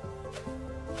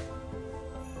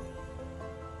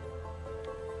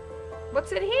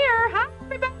 What's in here? Huh,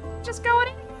 everybody? Just going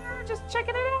in here, just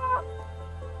checking it out.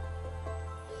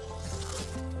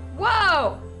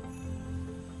 Whoa!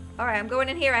 All right, I'm going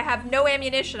in here. I have no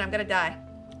ammunition. I'm gonna die.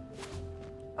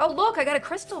 Oh, look, I got a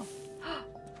crystal.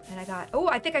 And I got, oh,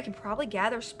 I think I can probably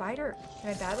gather spider. Can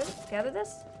I gather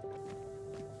this?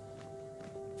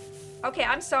 Okay,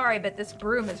 I'm sorry, but this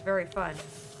broom is very fun.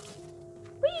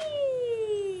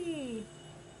 Whee!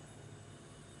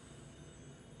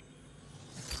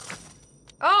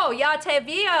 Oh, ya te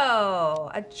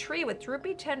vio! A tree with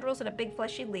droopy tendrils and a big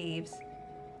fleshy leaves.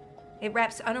 It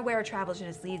wraps unaware travelers in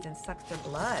its leaves and sucks their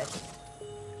blood.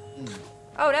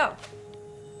 Oh no.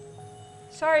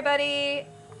 Sorry, buddy.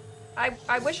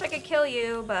 I wish I could kill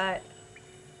you, but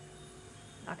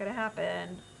not gonna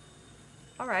happen.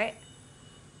 All right.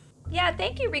 Yeah,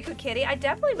 thank you, Riku Kitty. I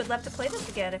definitely would love to play this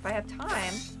again if I have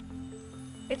time.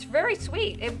 It's very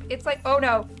sweet. It's like, oh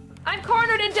no, I'm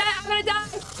cornered and dead. I'm gonna die.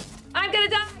 I'm gonna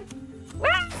die.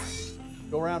 Ah!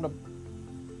 Go around him.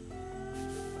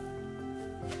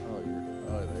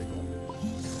 Oh, there you go.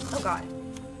 Oh god.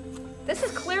 This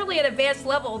is clearly an advanced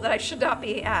level that I should not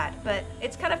be at, but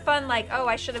it's kind of fun, like, oh,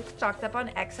 I should have stocked up on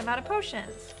X amount of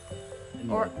potions.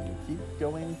 And Or- you keep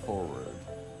going forward.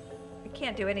 I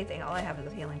can't do anything. All I have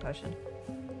is a healing potion.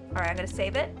 All right, I'm gonna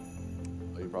save it.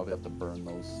 Oh, you probably have to burn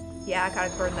those. Yeah, I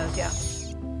gotta burn those, yeah.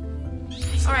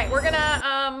 All right, we're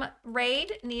gonna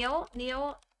raid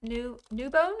Newbone.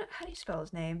 How do you spell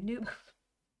his name?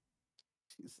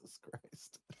 Jesus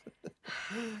Christ.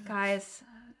 Guys.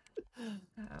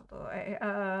 Oh boy.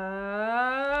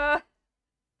 Oh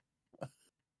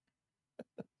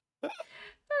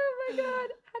my god.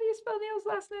 How do you spell Neil's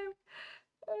last name?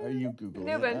 Are you Googling it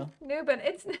Newbon. now? Newbon.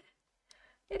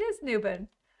 It is Newbon.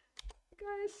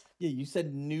 Guys. Yeah, you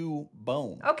said new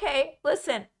bone. Okay,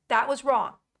 listen. That was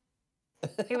wrong.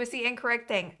 It was the incorrect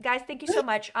thing. Guys, thank you so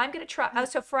much. I'm going to try. Oh,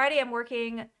 so Friday I'm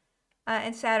working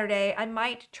and Saturday. I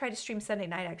might try to stream Sunday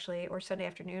night, actually, or Sunday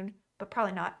afternoon, but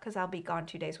probably not because I'll be gone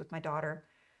 2 days with my daughter.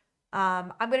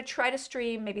 I'm going to try to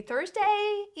stream maybe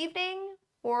Thursday evening,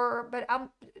 but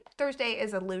Thursday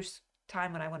is a loose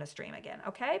time when I want to stream again,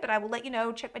 okay? But I will let you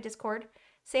know. Check my Discord.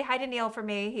 Say hi to Neil for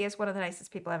me. He is one of the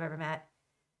nicest people I've ever met.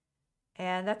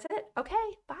 And that's it.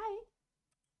 Okay, bye.